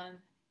sitting on.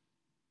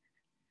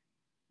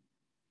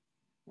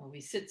 Well,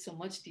 we sit so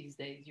much these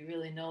days, you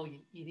really know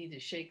you need to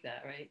shake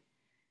that, right?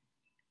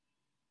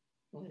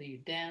 Whether you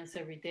dance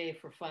every day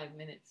for 5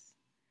 minutes,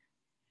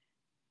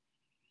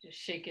 just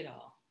shake it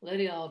all. Let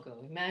it all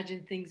go.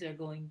 Imagine things are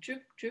going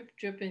drip, drip,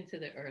 drip into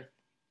the earth.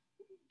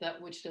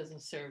 That which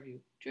doesn't serve you.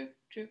 Drip,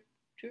 drip,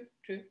 drip,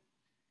 drip.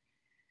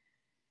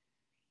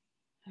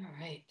 All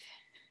right.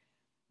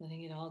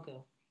 Letting it all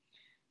go.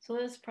 So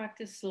let's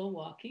practice slow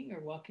walking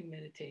or walking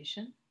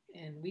meditation.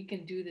 And we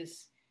can do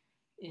this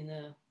in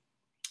a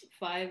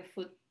 5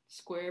 foot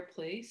square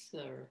place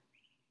or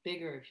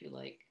bigger if you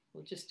like.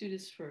 We'll just do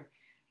this for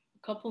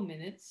a couple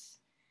minutes.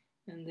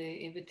 And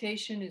the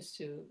invitation is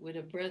to, with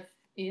a breath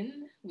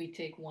in, we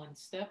take one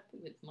step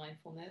with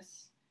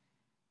mindfulness.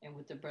 And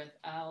with the breath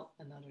out,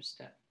 another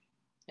step.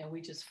 And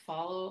we just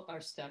follow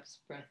our steps,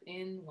 breath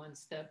in, one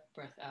step,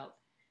 breath out.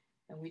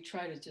 And we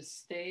try to just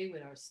stay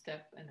with our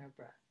step and our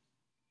breath,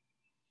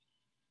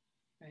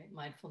 right?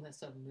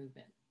 Mindfulness of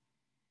movement.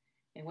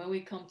 And when we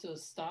come to a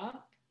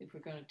stop, if we're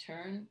going to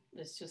turn,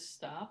 let's just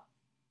stop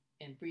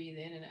and breathe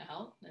in and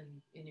out. And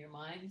in your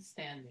mind,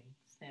 standing,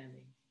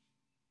 standing.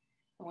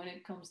 And when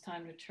it comes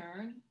time to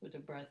turn, with the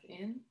breath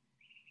in,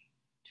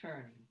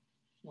 turning.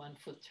 1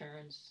 foot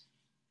turns,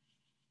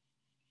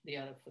 the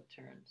other foot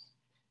turns.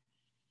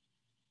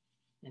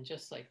 And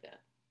just like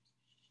that,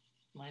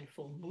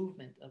 mindful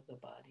movement of the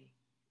body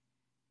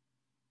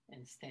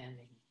and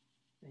standing.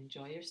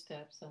 Enjoy your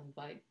steps. I'll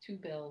invite 2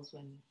 bells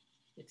when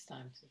it's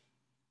time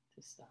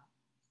to stop.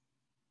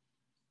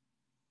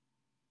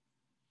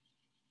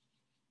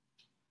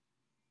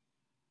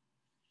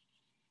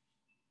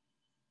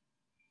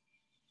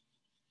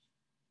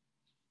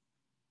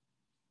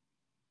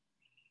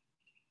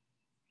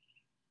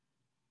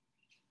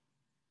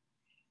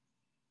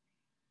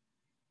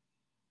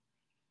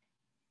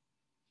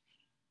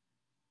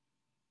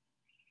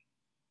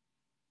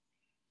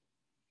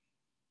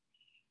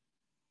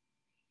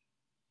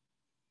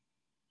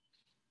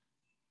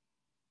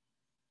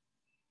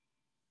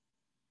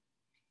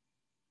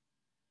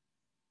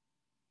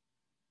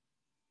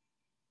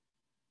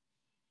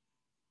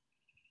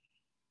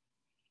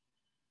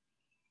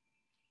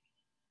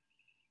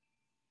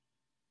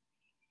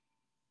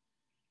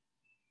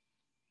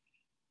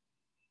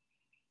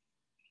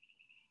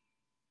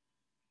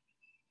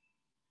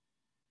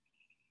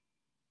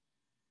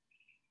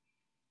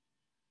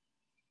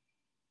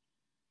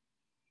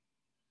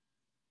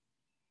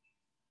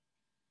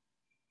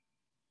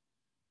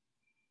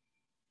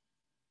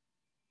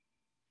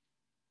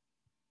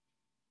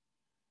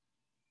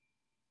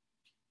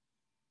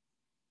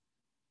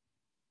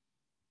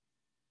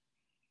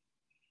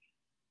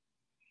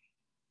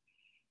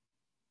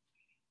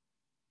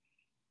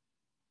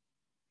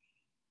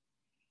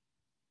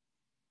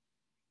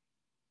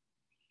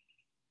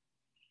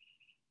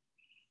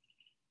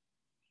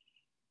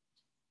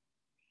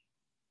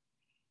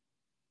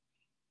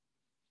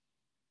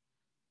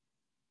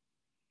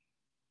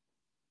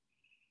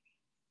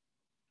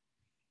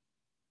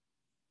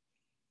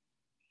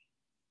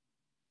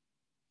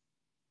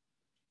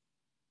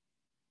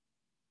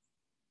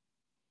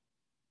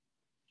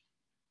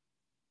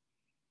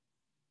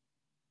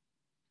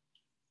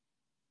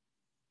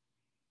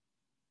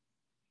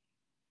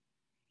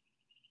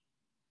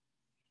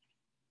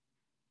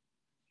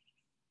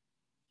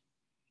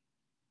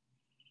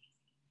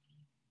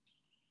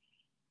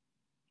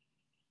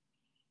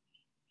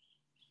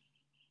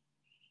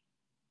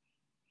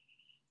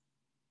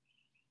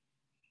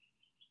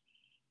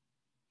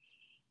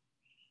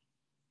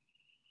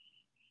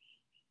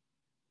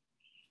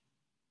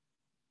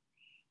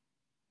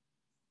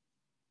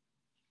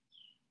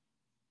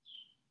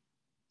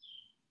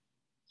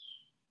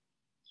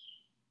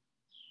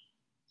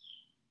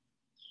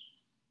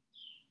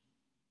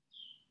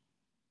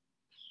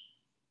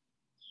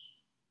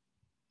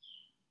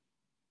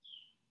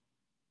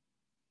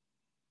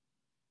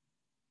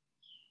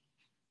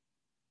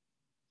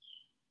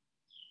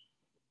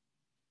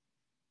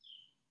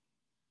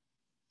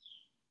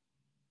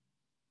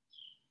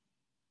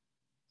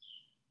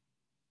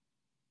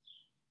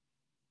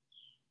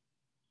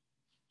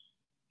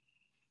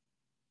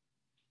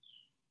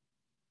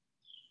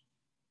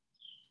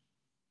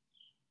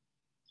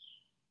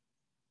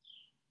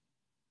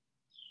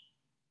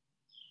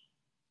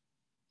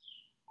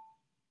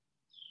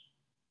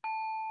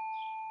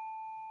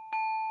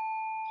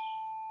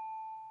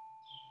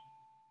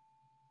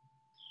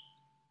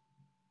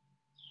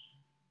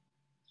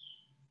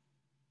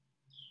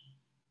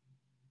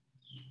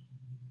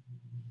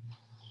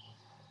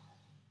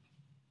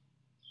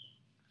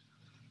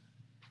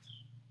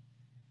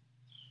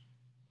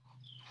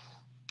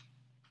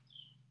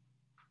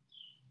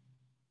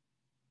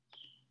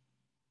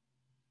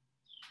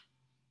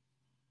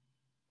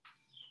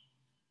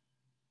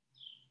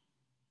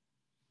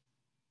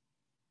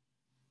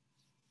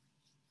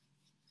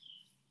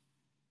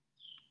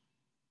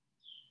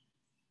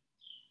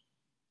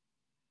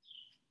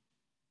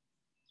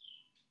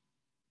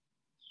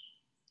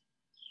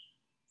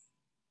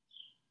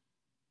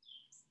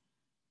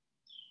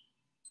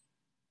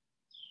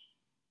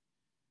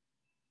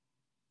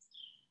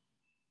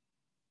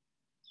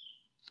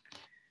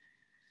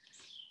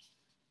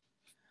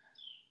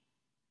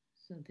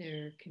 So,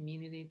 dear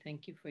community,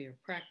 thank you for your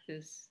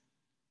practice.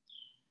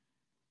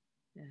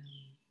 Um,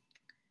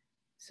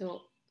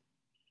 so,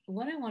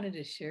 what I wanted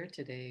to share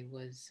today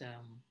was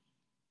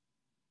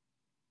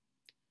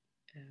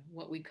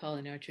what we call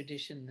in our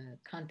tradition the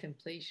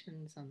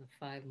contemplations on the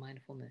five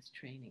mindfulness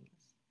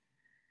trainings.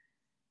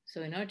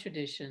 So, in our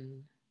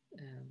tradition,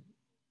 um,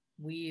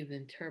 we've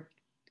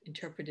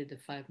interpreted the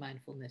five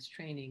mindfulness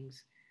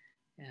trainings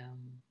um,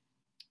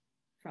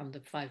 from the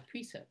five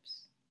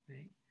precepts,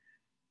 right?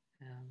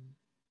 Um,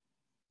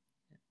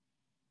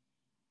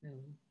 no,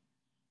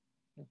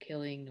 no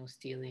killing, no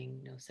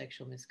stealing, no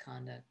sexual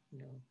misconduct,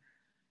 no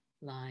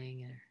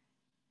lying,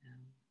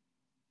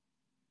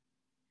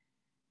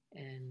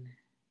 and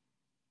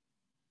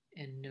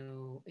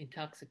no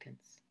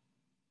intoxicants.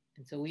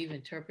 And so we've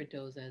interpreted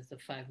those as the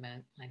five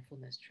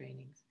mindfulness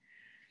trainings.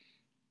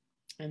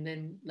 And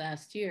then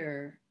last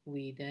year,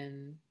 we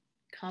then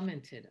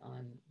commented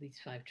on these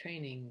five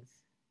trainings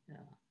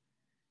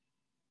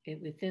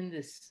within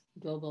this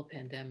global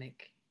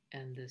pandemic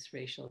and this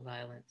racial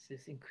violence,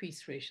 this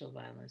increased racial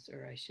violence,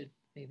 or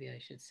maybe I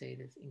should say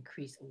this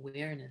increased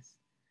awareness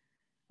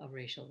of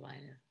racial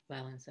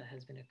violence that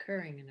has been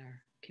occurring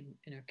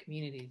in our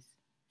communities.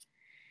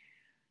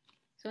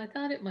 So I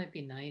thought it might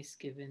be nice,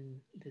 given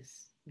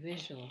this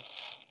visual,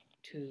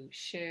 to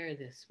share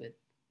this with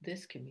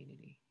this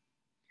community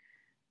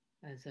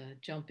as a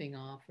jumping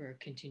off or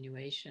a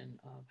continuation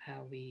of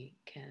how we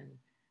can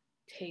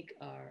take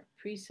our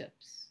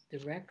precepts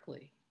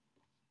directly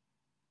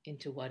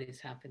into what is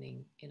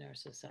happening in our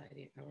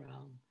society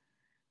around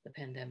the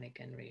pandemic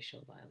and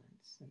racial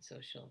violence and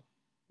social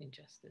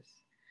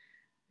injustice.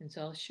 And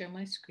so I'll share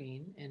my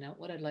screen. And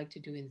what I'd like to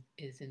do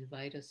is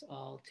invite us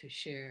all to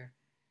share.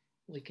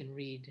 We can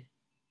read,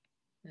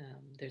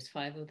 there's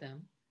five of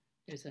them.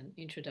 There's an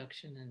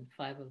introduction and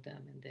five of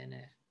them, and then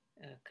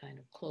a kind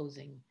of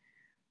closing.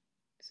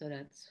 So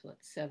that's what,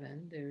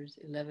 seven. There's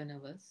 11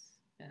 of us.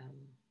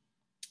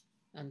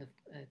 I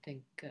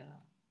think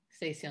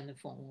Stacy on the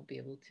phone won't be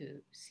able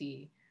to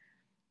see.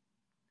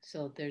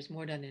 So there's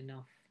more than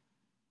enough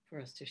for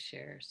us to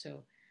share.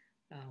 So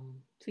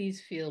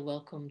please feel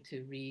welcome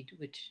to read,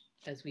 which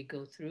as we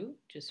go through,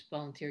 just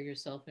volunteer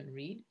yourself and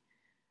read.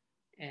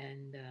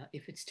 And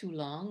if it's too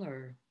long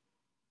or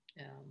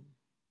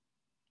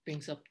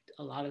brings up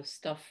a lot of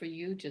stuff for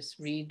you, just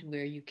read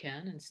where you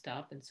can and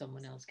stop, and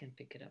someone else can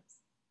pick it up.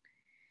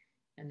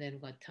 And then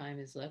what time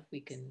is left,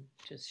 we can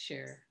just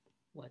share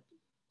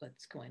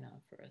what's going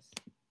on for us.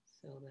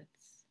 So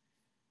let's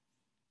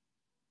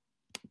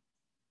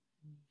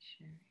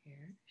share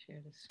here,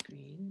 share the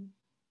screen.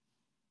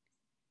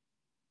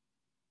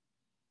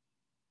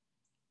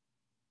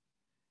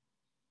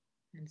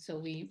 And so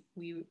we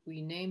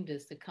named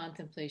this the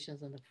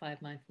Contemplations on the Five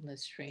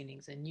Mindfulness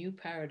Trainings, a new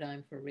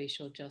paradigm for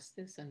racial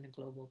justice and the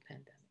global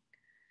pandemic.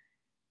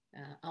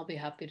 I'll be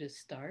happy to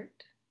start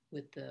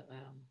with the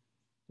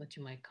what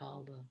you might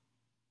call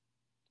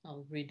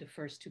I'll read the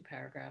first two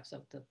paragraphs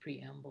of the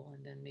preamble,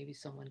 and then maybe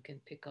someone can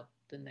pick up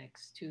the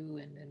next two,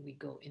 and then we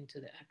go into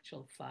the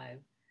actual five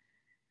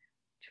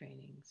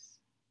trainings.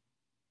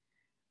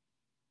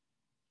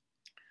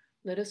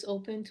 Let us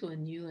open to a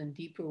new and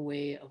deeper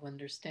way of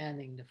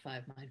understanding the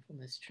five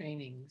mindfulness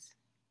trainings,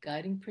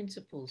 guiding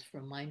principles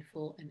for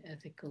mindful and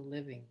ethical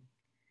living,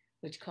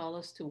 which call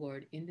us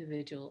toward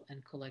individual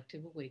and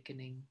collective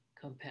awakening,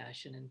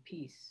 compassion, and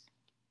peace.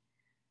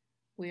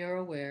 We are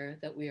aware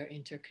that we are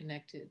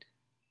interconnected.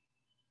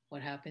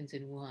 What happens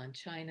in Wuhan,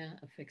 China,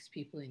 affects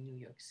people in New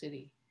York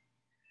City.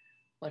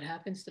 What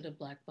happens to the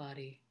Black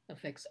body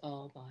affects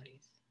all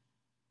bodies.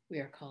 We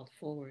are called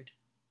forward.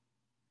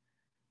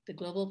 The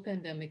global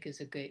pandemic is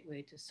a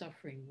gateway to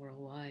suffering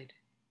worldwide,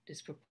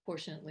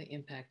 disproportionately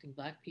impacting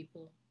Black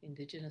people,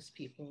 Indigenous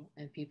people,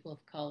 and people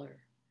of color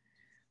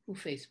who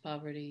face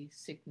poverty,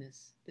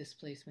 sickness,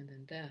 displacement,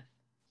 and death.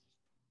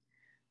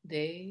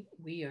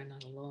 We are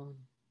not alone.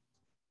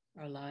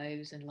 Our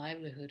lives and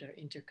livelihood are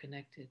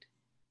interconnected.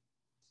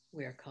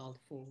 We are called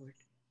forward.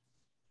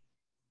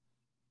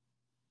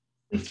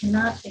 We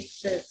cannot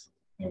exist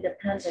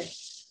independent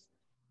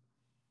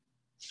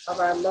of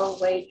our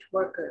low-wage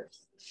workers,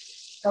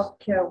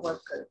 healthcare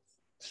workers,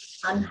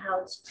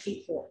 unhoused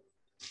people,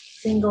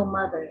 single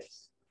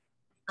mothers,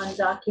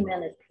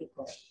 undocumented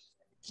people,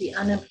 the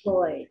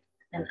unemployed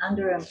and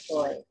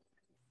underemployed.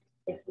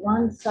 If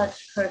one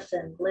such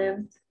person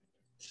lived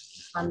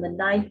on the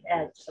knife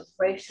edge of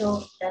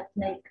racial,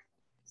 ethnic,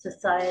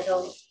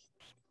 societal,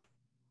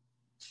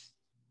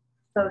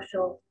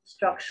 social,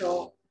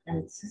 structural,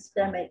 and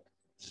systemic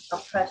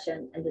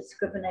oppression and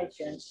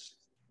discrimination,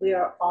 we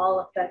are all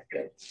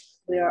affected.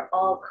 We are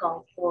all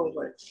called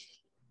forward.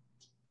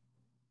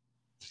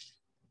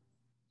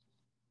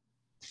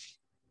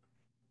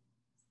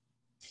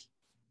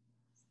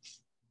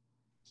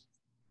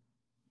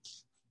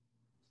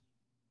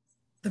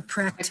 The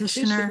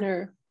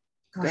practitioner.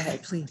 Go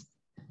ahead, please.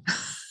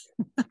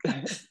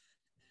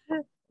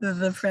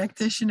 The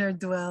practitioner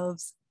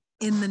dwells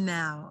in the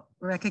now,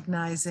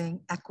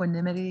 recognizing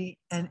equanimity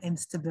and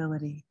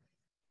instability,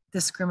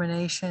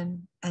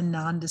 discrimination and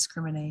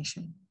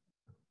non-discrimination,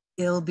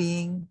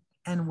 ill-being,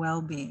 and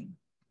well-being,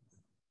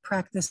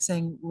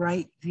 practicing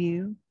right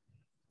view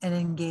and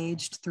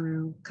engaged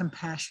through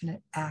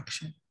compassionate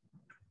action,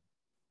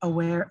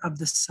 aware of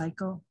the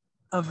cycle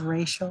of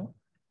racial,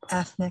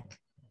 ethnic,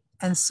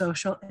 and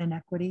social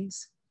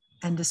inequities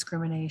and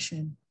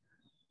discrimination,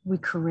 we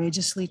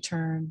courageously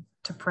turn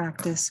to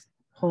practice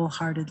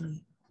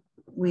wholeheartedly.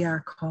 We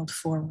are called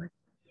forward.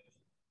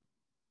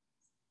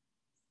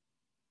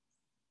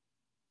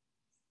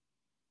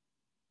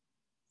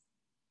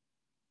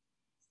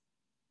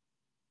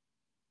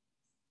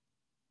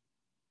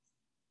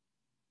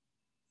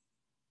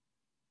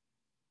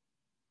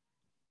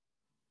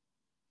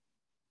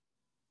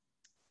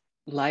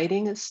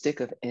 Lighting a stick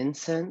of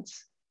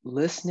incense,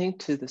 listening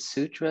to the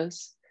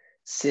sutras,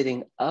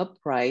 sitting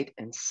upright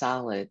and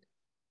solid,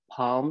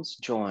 palms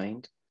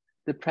joined,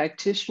 the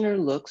practitioner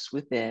looks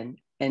within,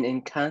 and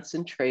in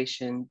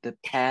concentration, the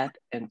path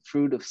and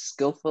fruit of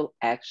skillful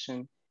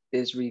action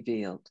is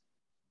revealed.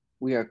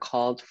 We are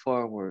called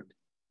forward.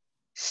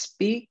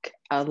 Speak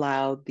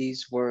aloud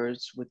these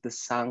words with the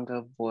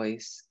Sangha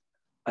voice,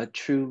 a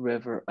true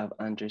river of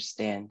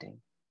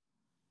understanding.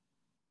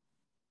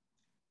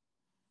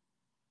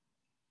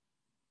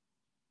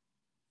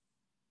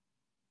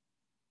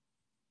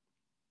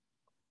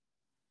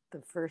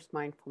 The first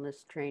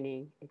mindfulness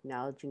training,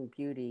 acknowledging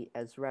beauty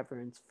as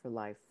reverence for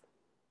life.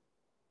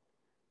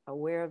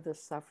 Aware of the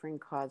suffering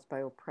caused by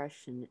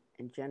oppression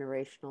and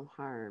generational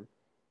harm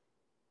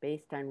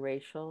based on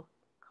racial,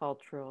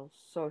 cultural,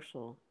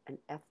 social, and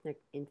ethnic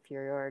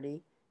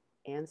inferiority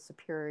and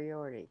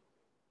superiority,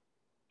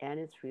 and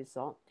its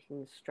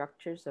resulting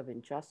structures of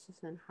injustice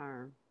and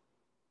harm.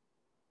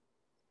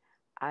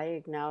 I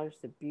acknowledge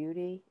the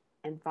beauty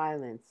and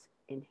violence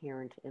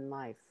inherent in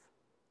life.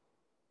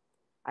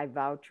 I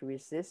vow to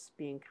resist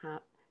being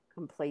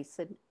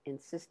complacent in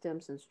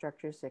systems and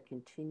structures that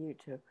continue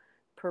to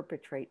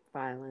perpetrate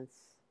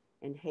violence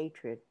and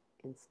hatred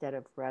instead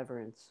of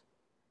reverence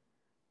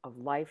of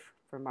life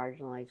for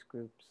marginalized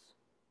groups.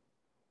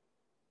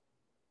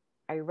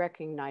 I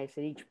recognize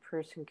that each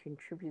person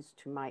contributes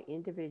to my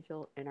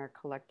individual and our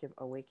collective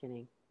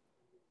awakening,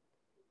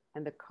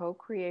 and the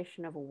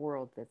co-creation of a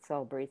world that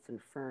celebrates and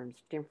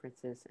affirms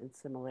differences and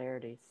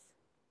similarities.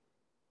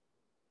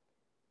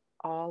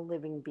 All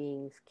living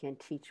beings can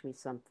teach me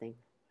something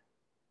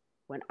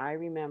when I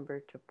remember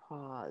to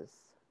pause,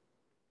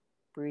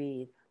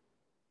 breathe,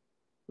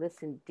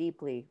 listen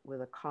deeply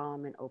with a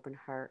calm and open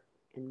heart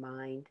and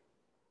mind,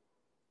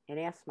 and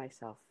ask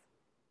myself,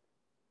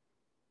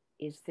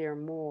 is there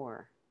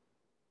more?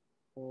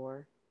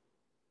 Or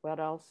what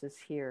else is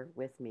here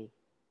with me?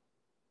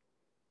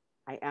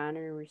 I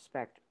honor and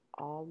respect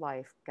all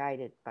life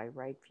guided by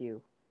right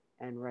view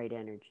and right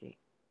energy.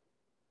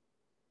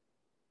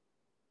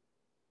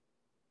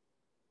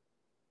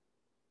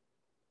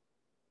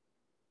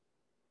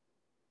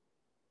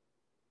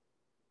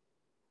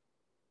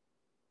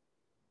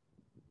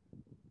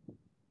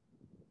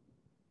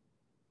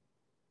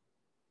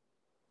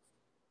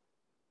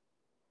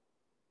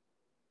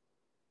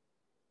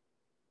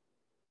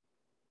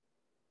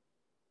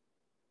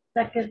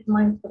 Second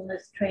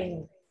mindfulness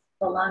training,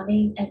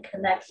 belonging and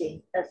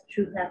connecting as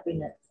true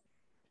happiness.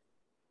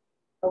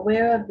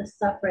 Aware of the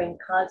suffering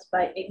caused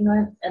by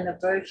ignorance and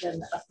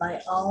aversion of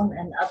my own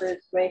and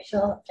others'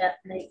 racial,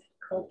 ethnic,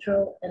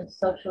 cultural, and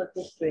social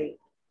history,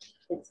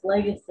 its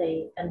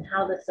legacy, and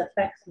how this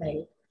affects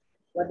me,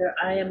 whether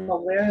I am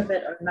aware of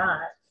it or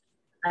not,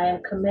 I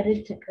am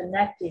committed to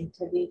connecting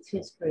to these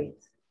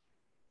histories.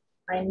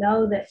 I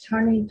know that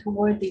turning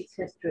toward these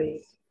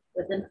histories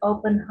with an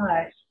open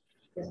heart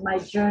is my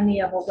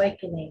journey of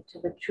awakening to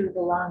the true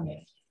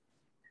belonging.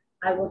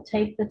 I will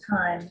take the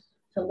time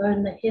to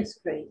learn the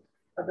history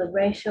of the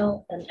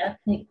racial and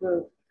ethnic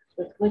group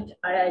with which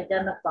I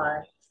identify,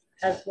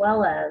 as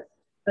well as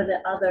for the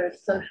other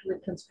socially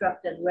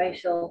constructed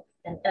racial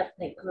and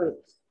ethnic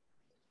groups,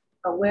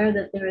 aware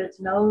that there is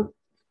no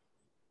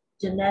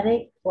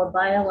genetic or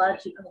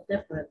biological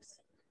difference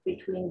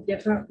between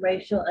different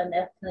racial and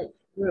ethnic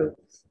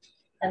groups,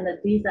 and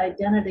that these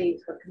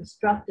identities were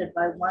constructed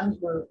by one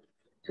group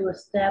to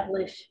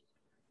establish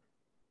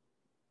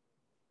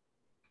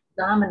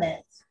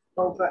dominance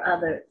over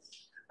others.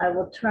 I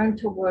will turn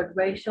toward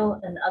racial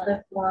and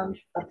other forms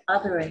of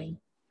othering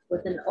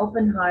with an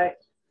open heart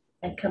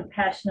and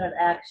compassionate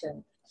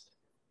action.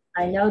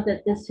 I know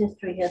that this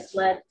history has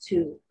led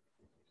to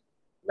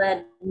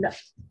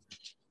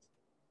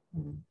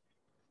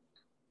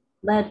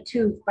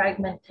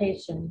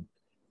fragmentation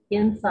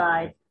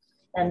inside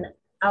and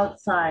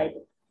outside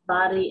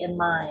body and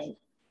mind,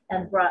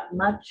 and brought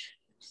much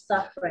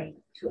suffering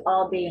to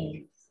all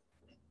beings.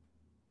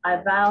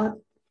 I vowed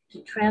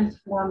to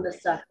transform the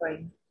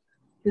suffering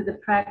through the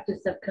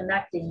practice of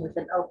connecting with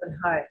an open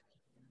heart.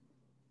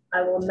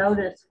 I will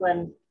notice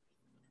when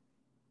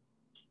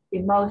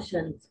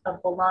emotions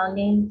of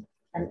belonging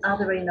and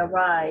othering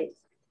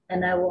arise,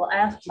 and I will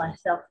ask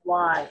myself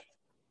why.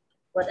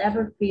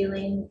 Whatever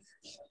feelings,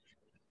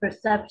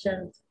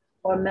 perceptions,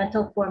 or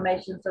mental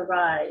formations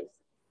arise,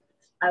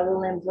 I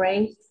will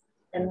embrace,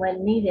 and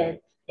when needed,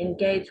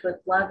 engage with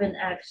love in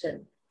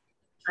action.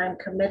 I'm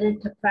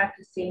committed to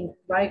practicing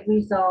right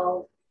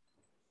resolve,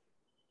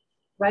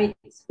 right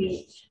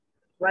speech,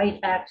 right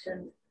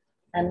action,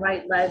 and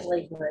right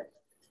livelihood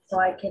so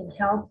I can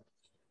help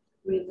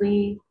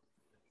relieve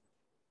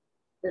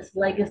this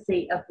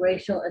legacy of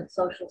racial and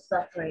social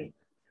suffering.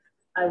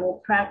 I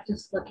will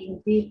practice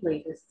looking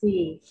deeply to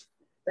see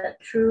that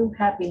true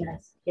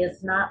happiness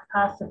is not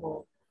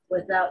possible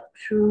without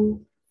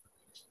true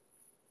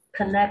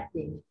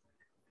connecting,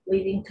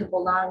 leading to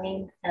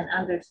belonging and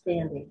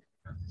understanding.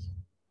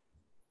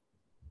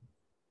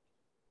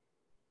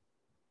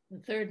 The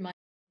third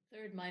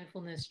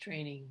mindfulness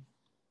training,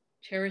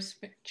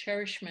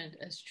 cherishment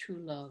as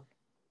true love.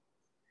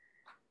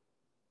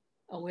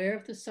 Aware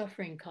of the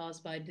suffering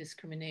caused by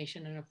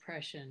discrimination and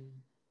oppression,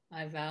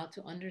 I vow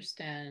to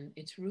understand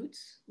its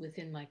roots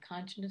within my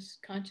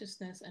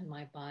consciousness and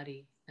my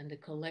body and the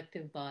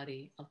collective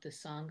body of the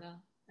Sangha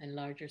and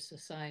larger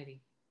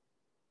society.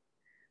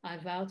 I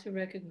vow to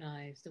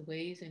recognize the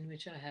ways in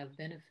which I have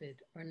benefited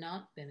or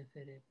not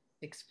benefited,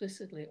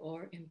 explicitly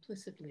or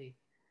implicitly,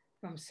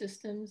 from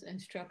systems and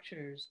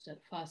structures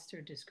that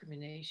foster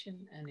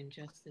discrimination and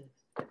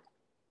injustice.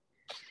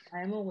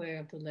 I am aware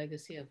of the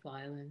legacy of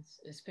violence,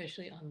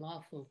 especially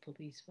unlawful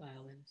police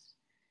violence,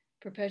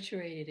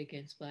 perpetuated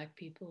against Black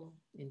people,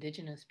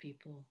 Indigenous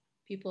people,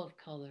 people of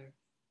color,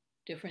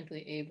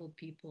 differently abled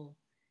people,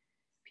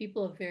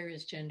 people of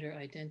various gender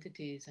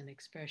identities and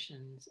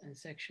expressions and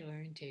sexual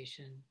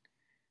orientation,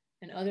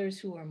 and others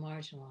who are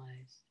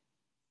marginalized.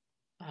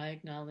 I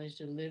acknowledge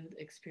the lived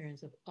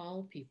experience of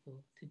all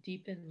people to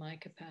deepen my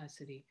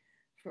capacity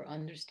for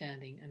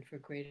understanding and for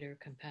greater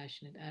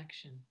compassionate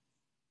action.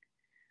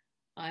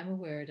 I'm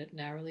aware that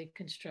narrowly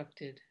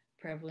constructed,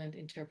 prevalent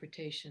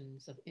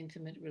interpretations of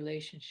intimate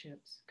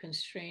relationships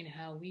constrain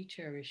how we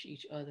cherish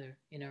each other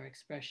in our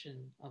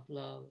expression of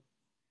love,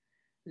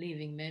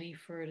 leaving many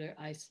further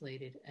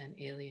isolated and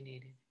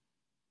alienated.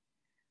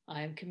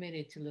 I am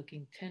committed to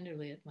looking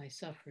tenderly at my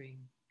suffering,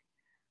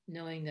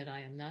 knowing that I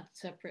am not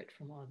separate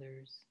from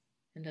others,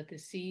 and that the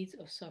seeds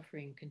of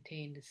suffering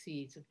contain the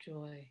seeds of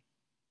joy.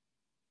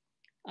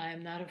 I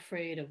am not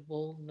afraid of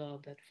bold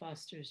love that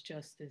fosters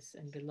justice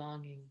and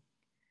belonging,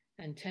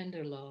 and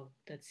tender love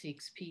that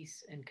seeks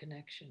peace and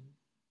connection.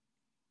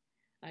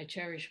 I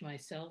cherish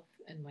myself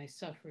and my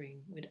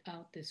suffering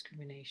without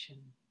discrimination.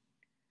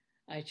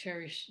 I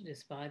cherish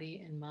this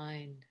body and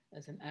mind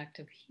as an act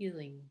of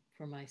healing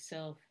for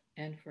myself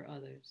and for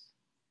others.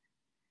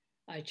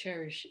 I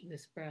cherish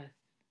this breath.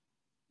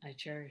 I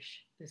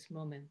cherish this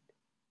moment.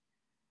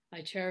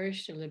 I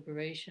cherish the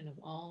liberation of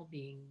all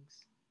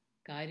beings,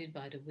 guided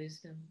by the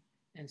wisdom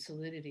and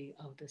solidity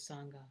of the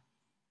Sangha.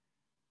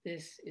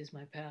 This is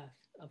my path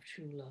of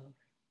true love.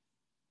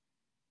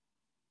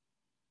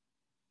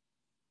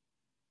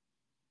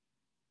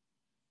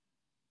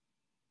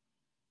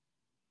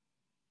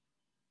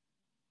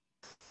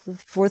 The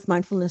fourth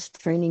mindfulness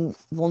training,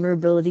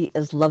 vulnerability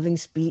as loving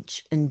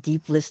speech and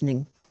deep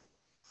listening.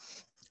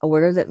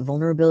 Aware that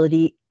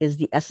vulnerability is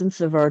the essence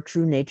of our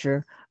true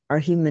nature, our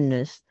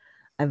humanness,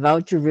 I vow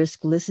to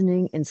risk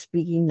listening and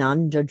speaking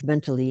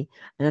non-judgmentally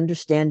and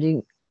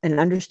understanding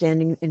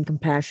and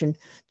compassion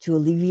to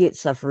alleviate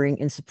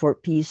suffering and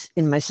support peace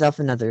in myself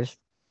and others.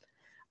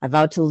 I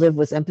vow to live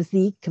with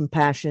empathy,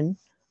 compassion,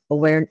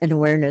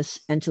 awareness,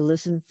 and to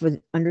listen for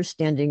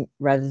understanding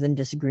rather than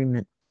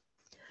disagreement.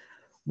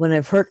 When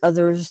I've hurt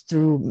others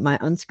through my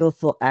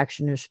unskillful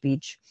action or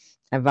speech,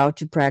 I vow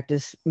to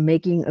practice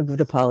making a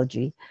good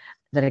apology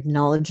that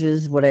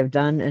acknowledges what I've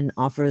done and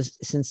offers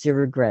sincere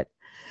regret,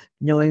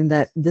 knowing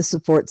that this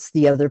supports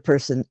the other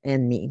person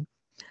and me.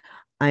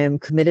 I am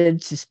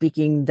committed to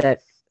speaking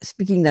that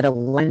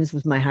aligns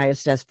with my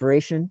highest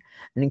aspiration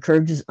and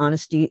encourages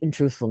honesty and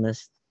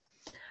truthfulness.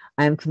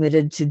 I am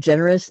committed to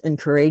generous and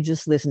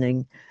courageous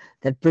listening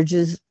that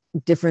bridges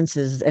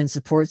differences and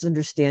supports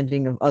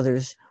understanding of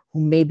others who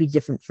may be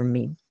different from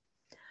me.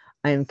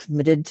 I am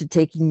committed to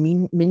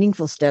taking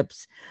meaningful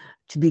steps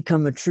to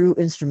become a true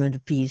instrument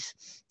of peace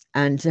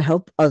and to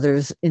help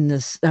others in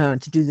this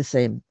to do the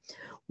same.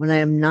 When I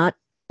am not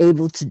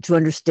able to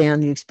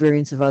understand the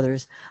experience of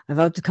others, I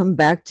vow to come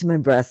back to my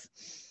breath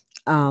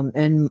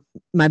and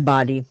my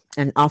body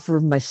and offer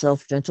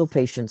myself gentle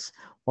patience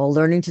while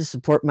learning to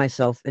support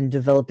myself in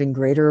developing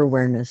greater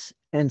awareness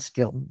and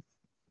skill.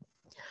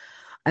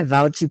 I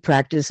vow to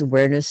practice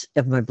awareness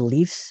of my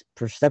beliefs,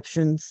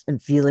 perceptions,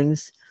 and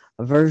feelings,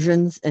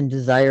 aversions and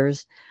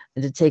desires,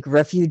 and to take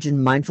refuge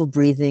in mindful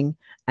breathing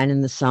and in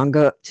the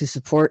Sangha to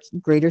support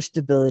greater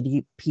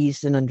stability,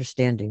 peace, and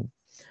understanding.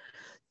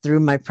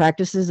 Through my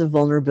practices of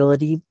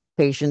vulnerability,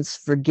 patience,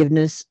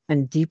 forgiveness,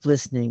 and deep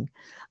listening,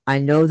 I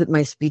know that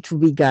my speech will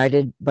be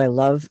guided by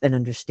love and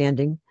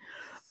understanding.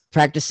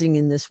 Practicing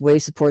in this way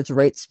supports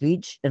right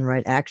speech and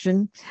right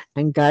action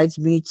and guides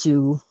me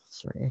to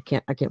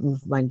I can't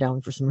move mine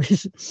down for some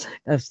reason.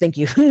 Thank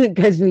you. It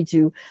guides me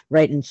to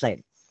right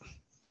insight.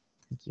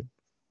 Thank you.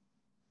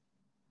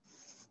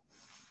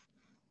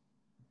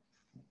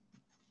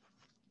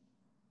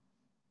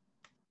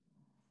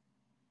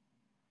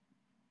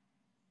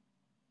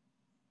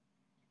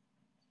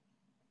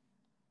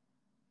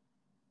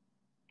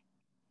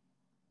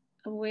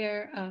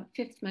 aware of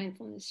fifth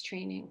mindfulness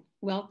training.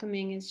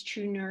 Welcoming is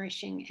true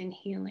nourishing and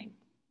healing.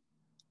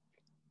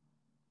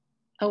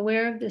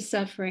 Aware of the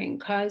suffering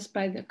caused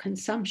by the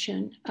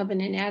consumption of an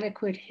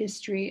inadequate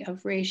history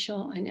of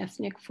racial and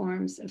ethnic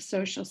forms of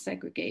social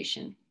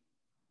segregation.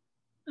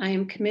 I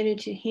am committed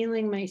to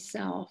healing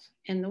myself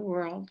and the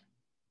world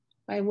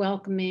by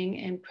welcoming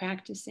and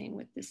practicing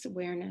with this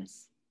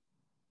awareness.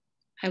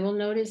 I will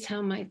notice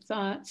how my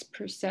thoughts,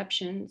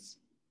 perceptions,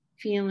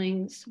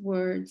 feelings,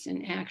 words,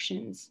 and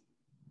actions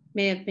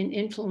may have been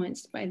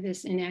influenced by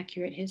this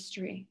inaccurate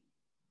history.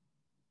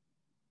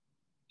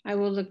 I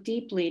will look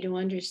deeply to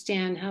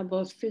understand how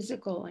both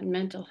physical and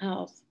mental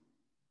health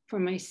for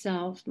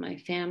myself, my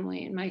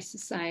family, and my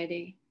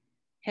society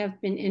have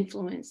been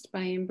influenced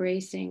by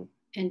embracing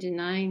and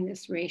denying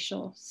this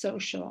racial,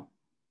 social,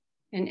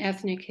 and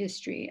ethnic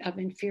history of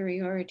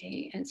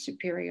inferiority and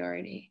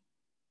superiority,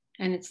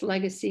 and its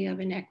legacy of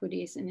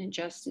inequities and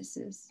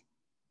injustices.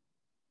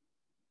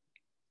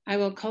 I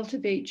will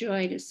cultivate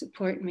joy to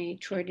support me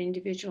toward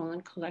individual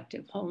and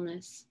collective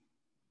wholeness.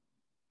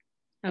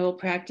 I will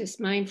practice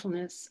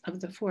mindfulness of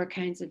the four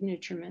kinds of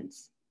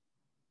nutriments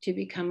to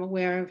become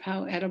aware of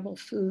how edible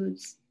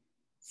foods,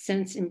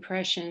 sense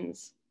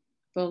impressions,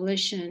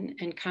 volition,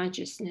 and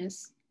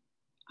consciousness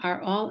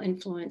are all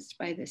influenced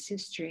by this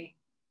history.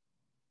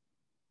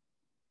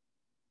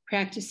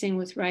 Practicing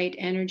with right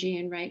energy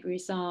and right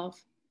resolve,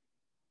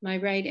 my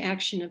right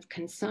action of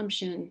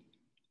consumption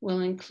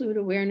will include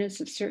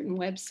awareness of certain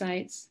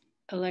websites,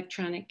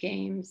 electronic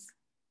games,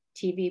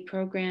 TV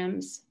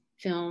programs,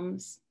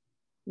 films,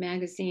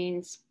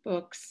 magazines,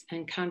 books,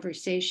 and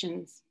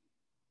conversations,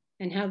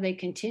 and how they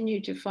continue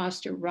to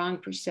foster wrong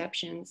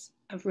perceptions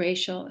of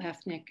racial,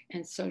 ethnic,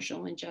 and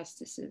social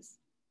injustices.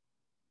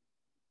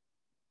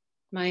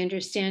 My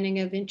understanding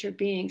of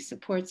interbeing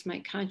supports my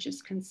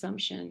conscious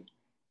consumption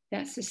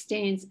that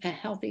sustains a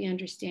healthy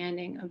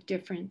understanding of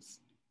difference,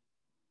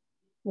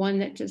 one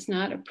that does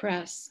not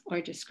oppress or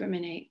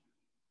discriminate.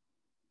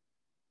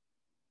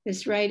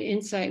 This right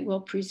insight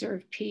will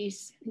preserve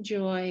peace,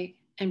 joy,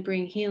 and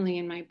bring healing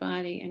in my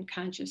body and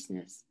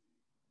consciousness,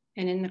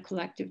 and in the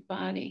collective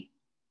body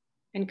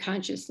and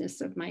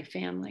consciousness of my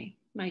family,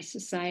 my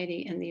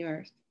society, and the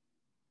earth.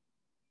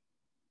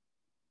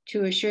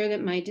 To assure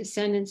that my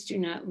descendants do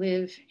not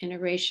live in a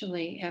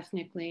racially,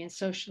 ethnically, and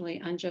socially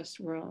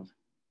unjust world,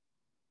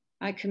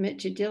 I commit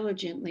to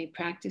diligently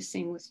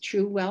practicing with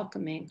true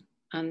welcoming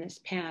on this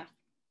path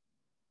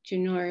to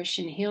nourish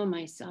and heal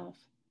myself,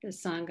 the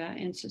Sangha,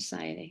 and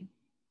society.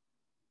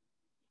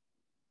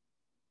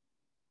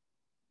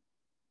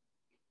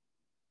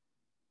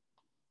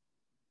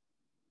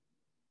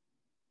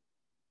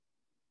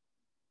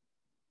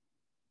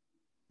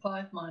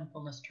 Five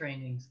mindfulness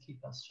trainings keep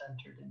us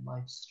centered in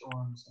life's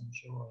storms and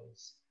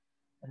joys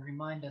and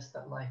remind us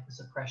that life is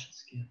a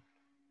precious gift.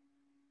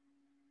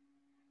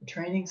 The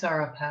trainings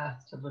are a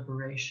path to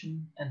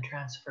liberation and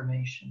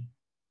transformation.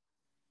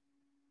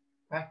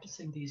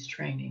 Practicing these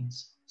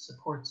trainings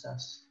supports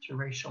us to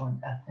racial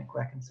and ethnic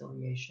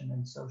reconciliation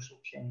and social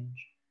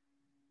change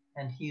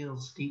and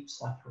heals deep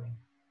suffering.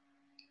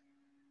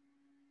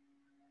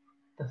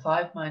 The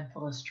five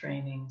mindfulness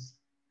trainings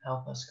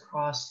help us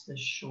cross this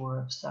shore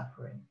of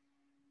suffering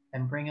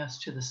and bring us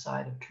to the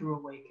side of true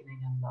awakening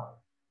and love.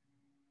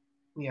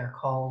 We are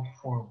called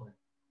forward.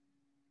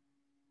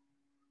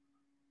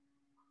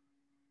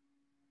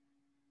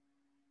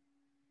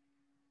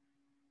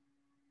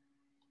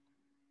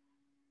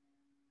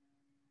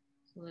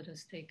 So let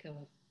us take a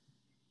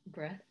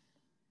breath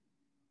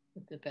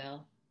with the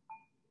bell.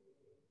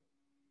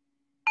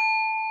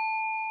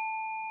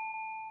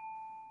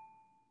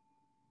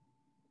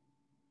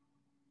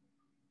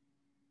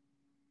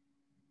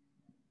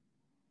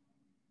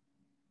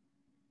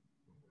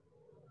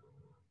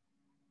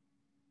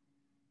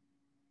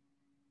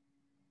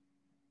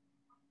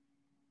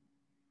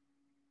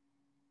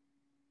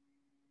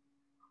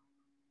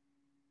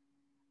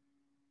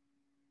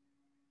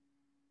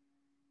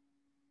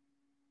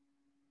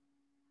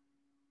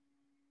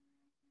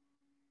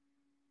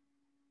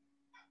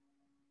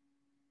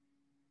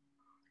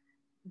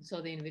 And so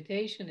the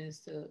invitation is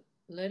to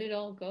let it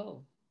all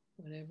go,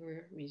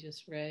 whatever we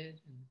just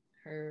read and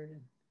heard,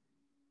 and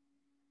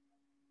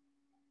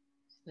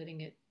just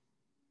letting it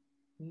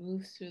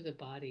move through the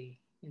body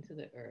into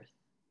the earth.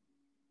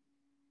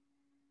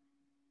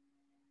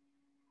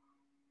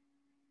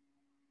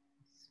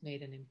 It's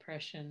made an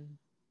impression,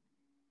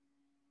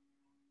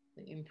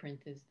 the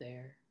imprint is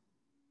there.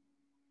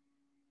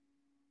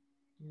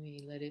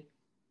 We let it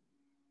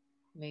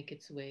make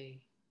its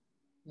way,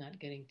 not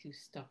getting too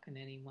stuck in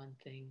any one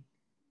thing.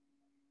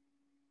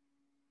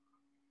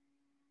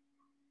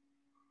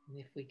 And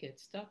if we get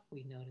stuck,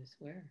 we notice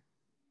where.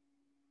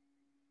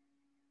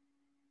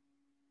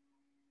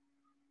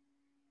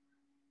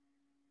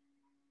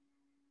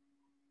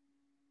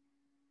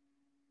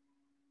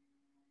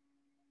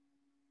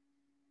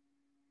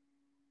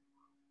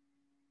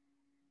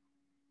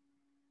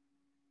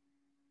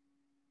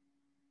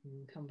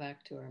 And come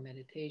back to our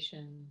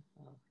meditation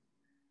of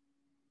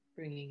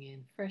bringing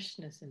in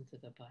freshness into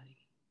the body.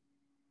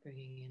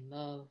 bringing in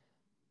love,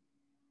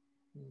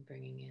 and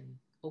bringing in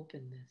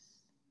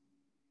openness.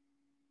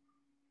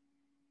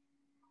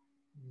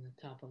 From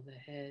the top of the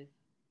head,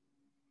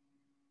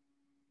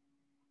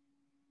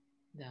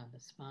 down the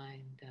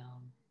spine,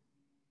 down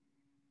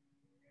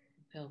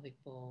the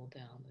pelvic bowl,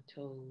 down the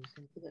toes,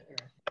 into the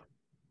earth.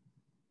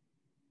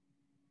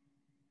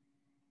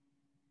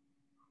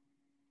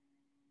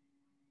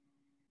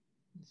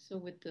 And so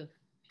with the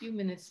few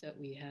minutes that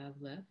we have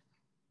left,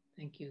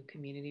 thank you,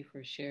 community,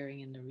 for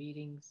sharing in the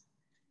readings.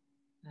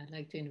 I'd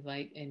like to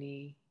invite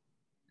any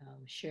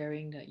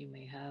sharing that you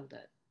may have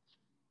that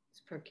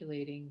is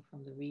percolating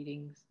from the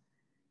readings.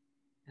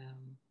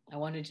 I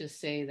want to just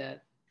say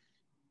that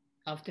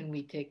often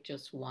we take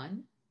just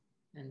one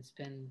and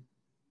spend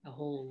a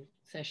whole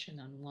session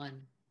on one.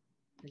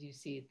 As you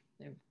see,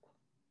 they're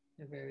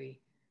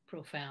very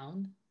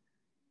profound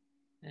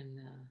and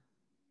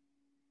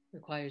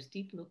requires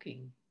deep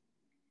looking.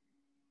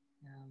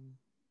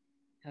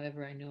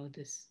 However, I know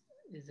this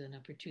is an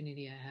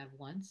opportunity I have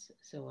once,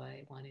 so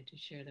I wanted to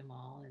share them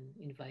all and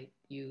invite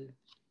you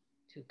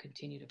to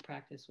continue to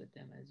practice with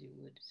them as you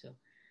would. So,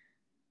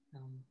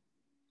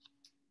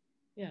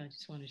 yeah, I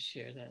just want to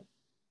share that,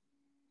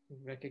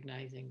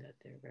 recognizing that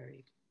they're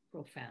very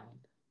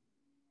profound,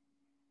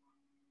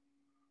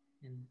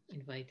 and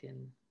invite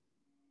in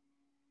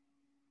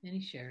any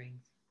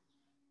sharings.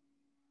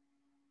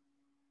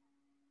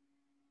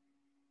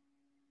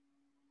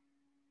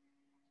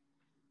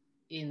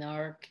 In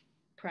our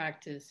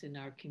practice, in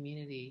our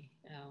community,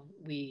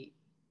 we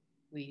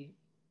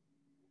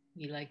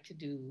like to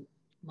do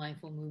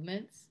mindful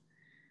movements.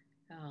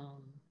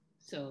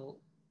 So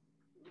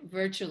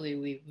virtually,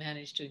 we've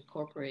managed to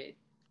incorporate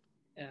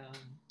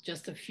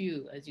just a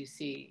few, as you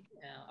see,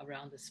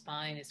 around the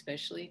spine,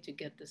 especially to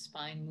get the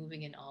spine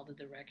moving in all the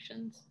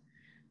directions,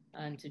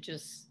 and to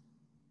just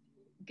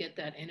get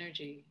that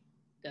energy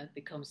that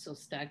becomes so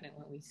stagnant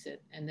when we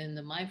sit. And then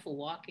the mindful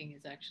walking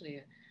is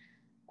actually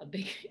a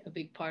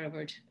big part of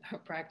our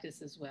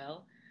practice as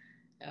well.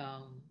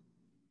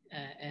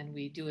 And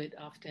we do it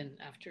often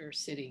after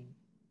sitting.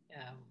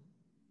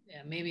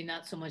 Maybe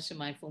not so much the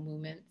mindful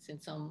movements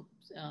in some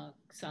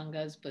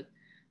sanghas, but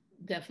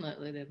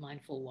definitely the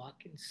mindful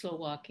walking, slow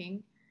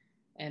walking.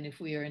 And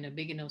if we are in a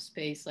big enough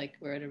space, like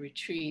we're at a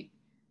retreat,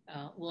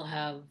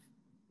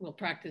 we'll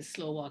practice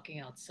slow walking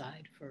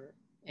outside for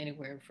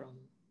anywhere from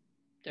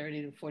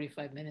 30 to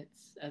 45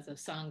 minutes as a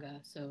sangha.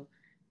 So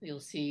you'll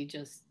see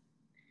just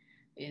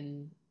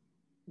in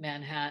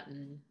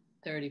Manhattan,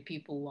 30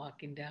 people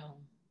walking down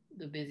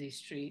the busy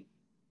street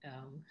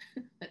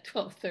at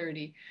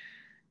 12:30,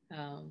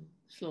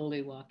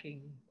 slowly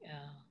walking,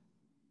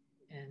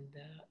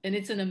 and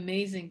it's an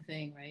amazing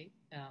thing, right?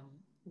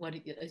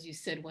 As you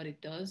said, what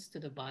it does to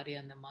the body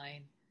and the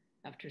mind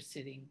after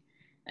sitting,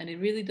 and it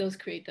really does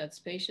create that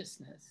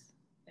spaciousness,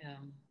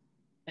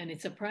 and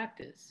it's a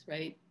practice,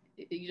 right?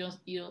 You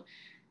don't.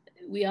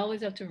 We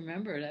always have to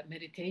remember that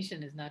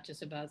meditation is not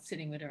just about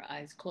sitting with our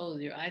eyes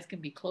closed. Your eyes can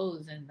be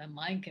closed and the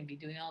mind can be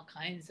doing all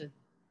kinds of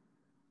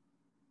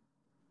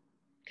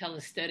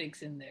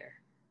calisthenics in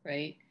there,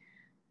 right?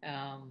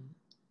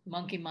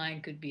 Monkey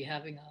mind could be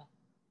having a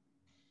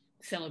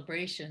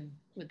celebration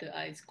with the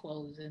eyes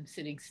closed and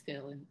sitting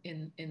still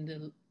in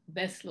the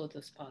best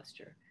lotus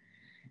posture.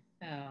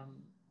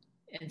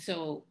 And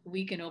so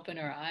we can open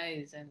our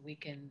eyes and we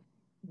can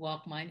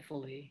walk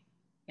mindfully,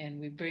 and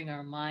we bring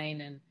our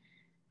mind and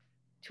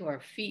to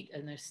our feet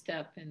and their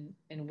step, and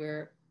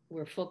we're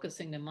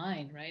focusing the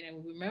mind, right?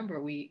 And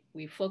remember, we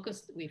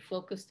focus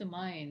the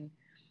mind,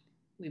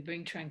 we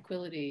bring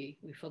tranquility,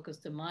 we focus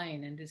the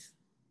mind, and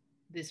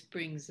this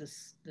brings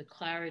us the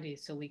clarity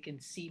so we can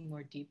see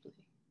more deeply,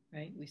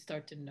 right? We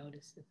start to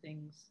notice the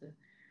things,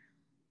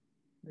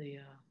 the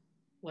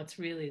what's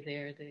really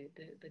there,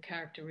 the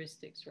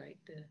characteristics, right?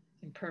 The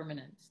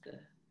impermanence,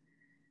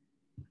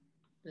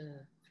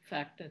 the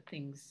fact that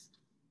things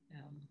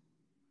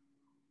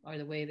are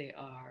the way they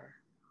are,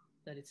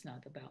 that it's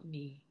not about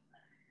me.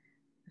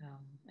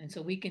 And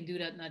so we can do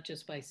that not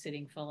just by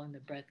sitting, following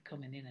the breath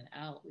coming in and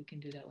out. We can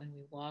do that when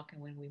we walk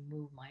and when we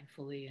move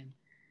mindfully. And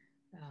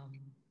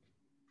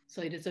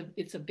so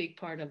it's a big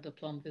part of the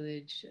Plum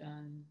Village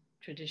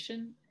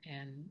tradition,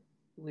 and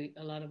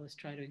a lot of us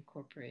try to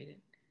incorporate it.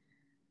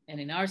 And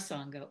in our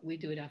sangha, we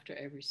do it after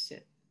every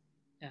sit,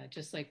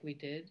 just like we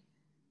did.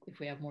 If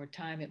we have more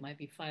time, it might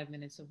be 5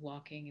 minutes of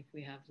walking. If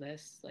we have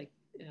less,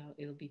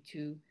 it'll be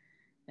 2,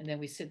 and then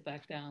we sit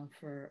back down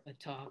for a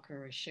talk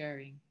or a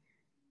sharing.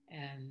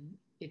 And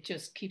it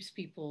just keeps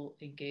people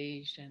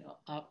engaged and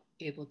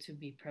able to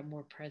be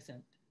more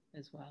present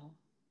as well.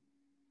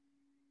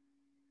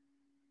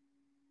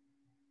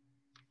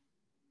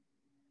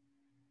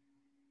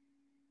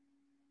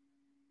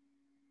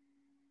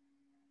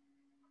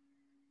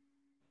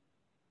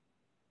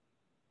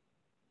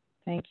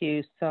 Thank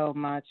you so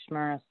much,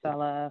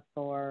 Marisela,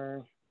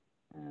 for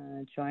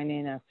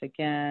joining us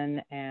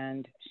again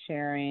and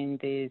sharing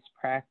these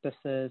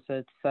practices.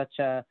 It's such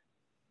a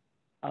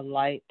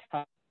light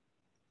touch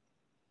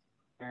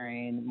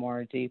sharing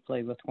more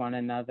deeply with one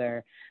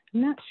another.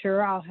 I'm not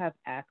sure I'll have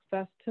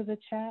access to the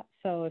chat,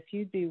 so if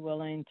you'd be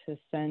willing to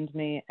send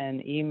me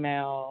an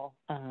email,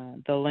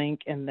 the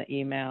link in the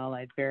email,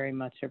 I'd very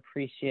much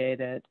appreciate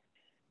it,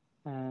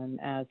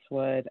 as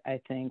would,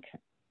 I think,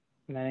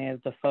 many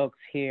of the folks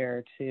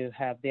here, to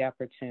have the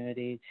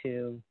opportunity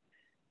to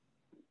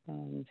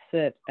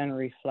sit and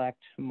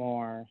reflect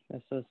more.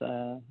 This was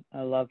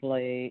a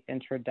lovely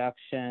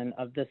introduction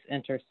of this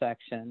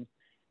intersection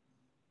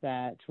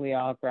that we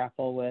all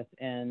grapple with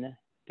in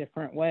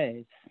different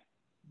ways.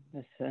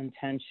 This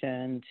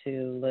intention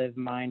to live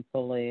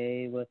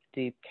mindfully with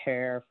deep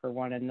care for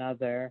one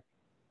another,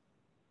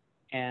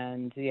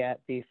 and yet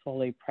be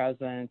fully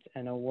present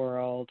in a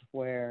world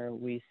where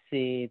we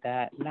see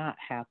that not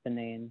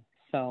happening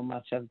so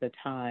much of the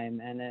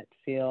time. And it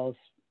feels,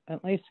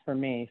 at least for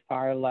me,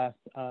 far less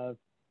of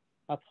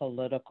a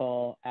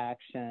political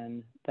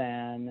action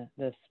than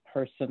this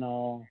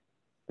personal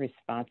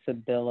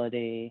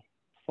responsibility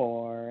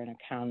for and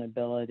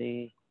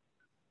accountability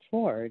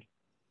toward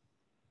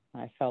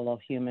my fellow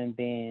human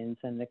beings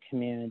and the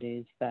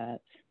communities that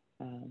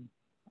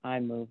I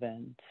move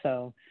in.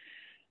 So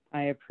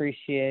I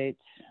appreciate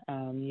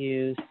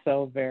you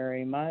so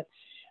very much,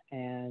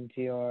 and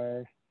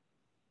your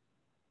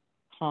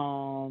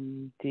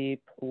calm,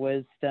 deep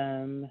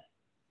wisdom.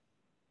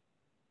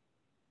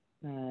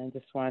 I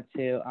just want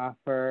to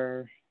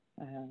offer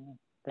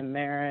the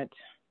merit.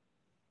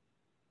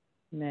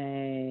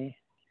 May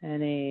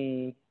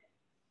any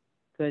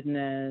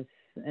goodness,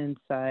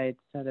 insights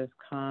that have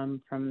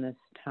come from this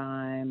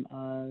time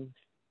of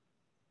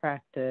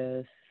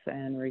practice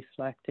and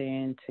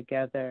reflecting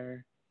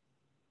together,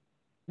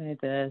 may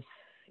this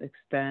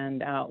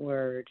extend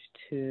outward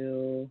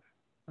to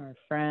our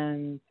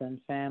friends and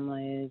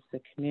families,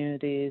 the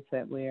communities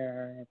that we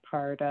are a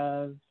part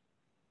of,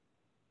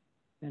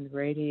 and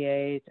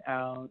radiate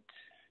out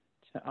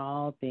to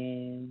all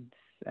beings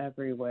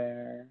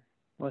everywhere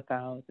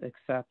without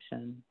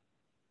exception.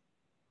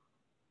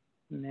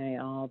 May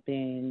all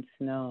beings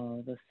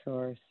know the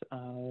source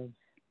of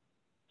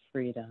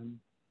freedom.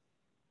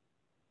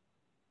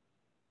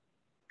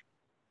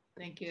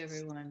 Thank you,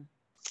 everyone.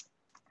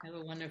 Have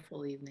a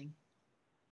wonderful evening.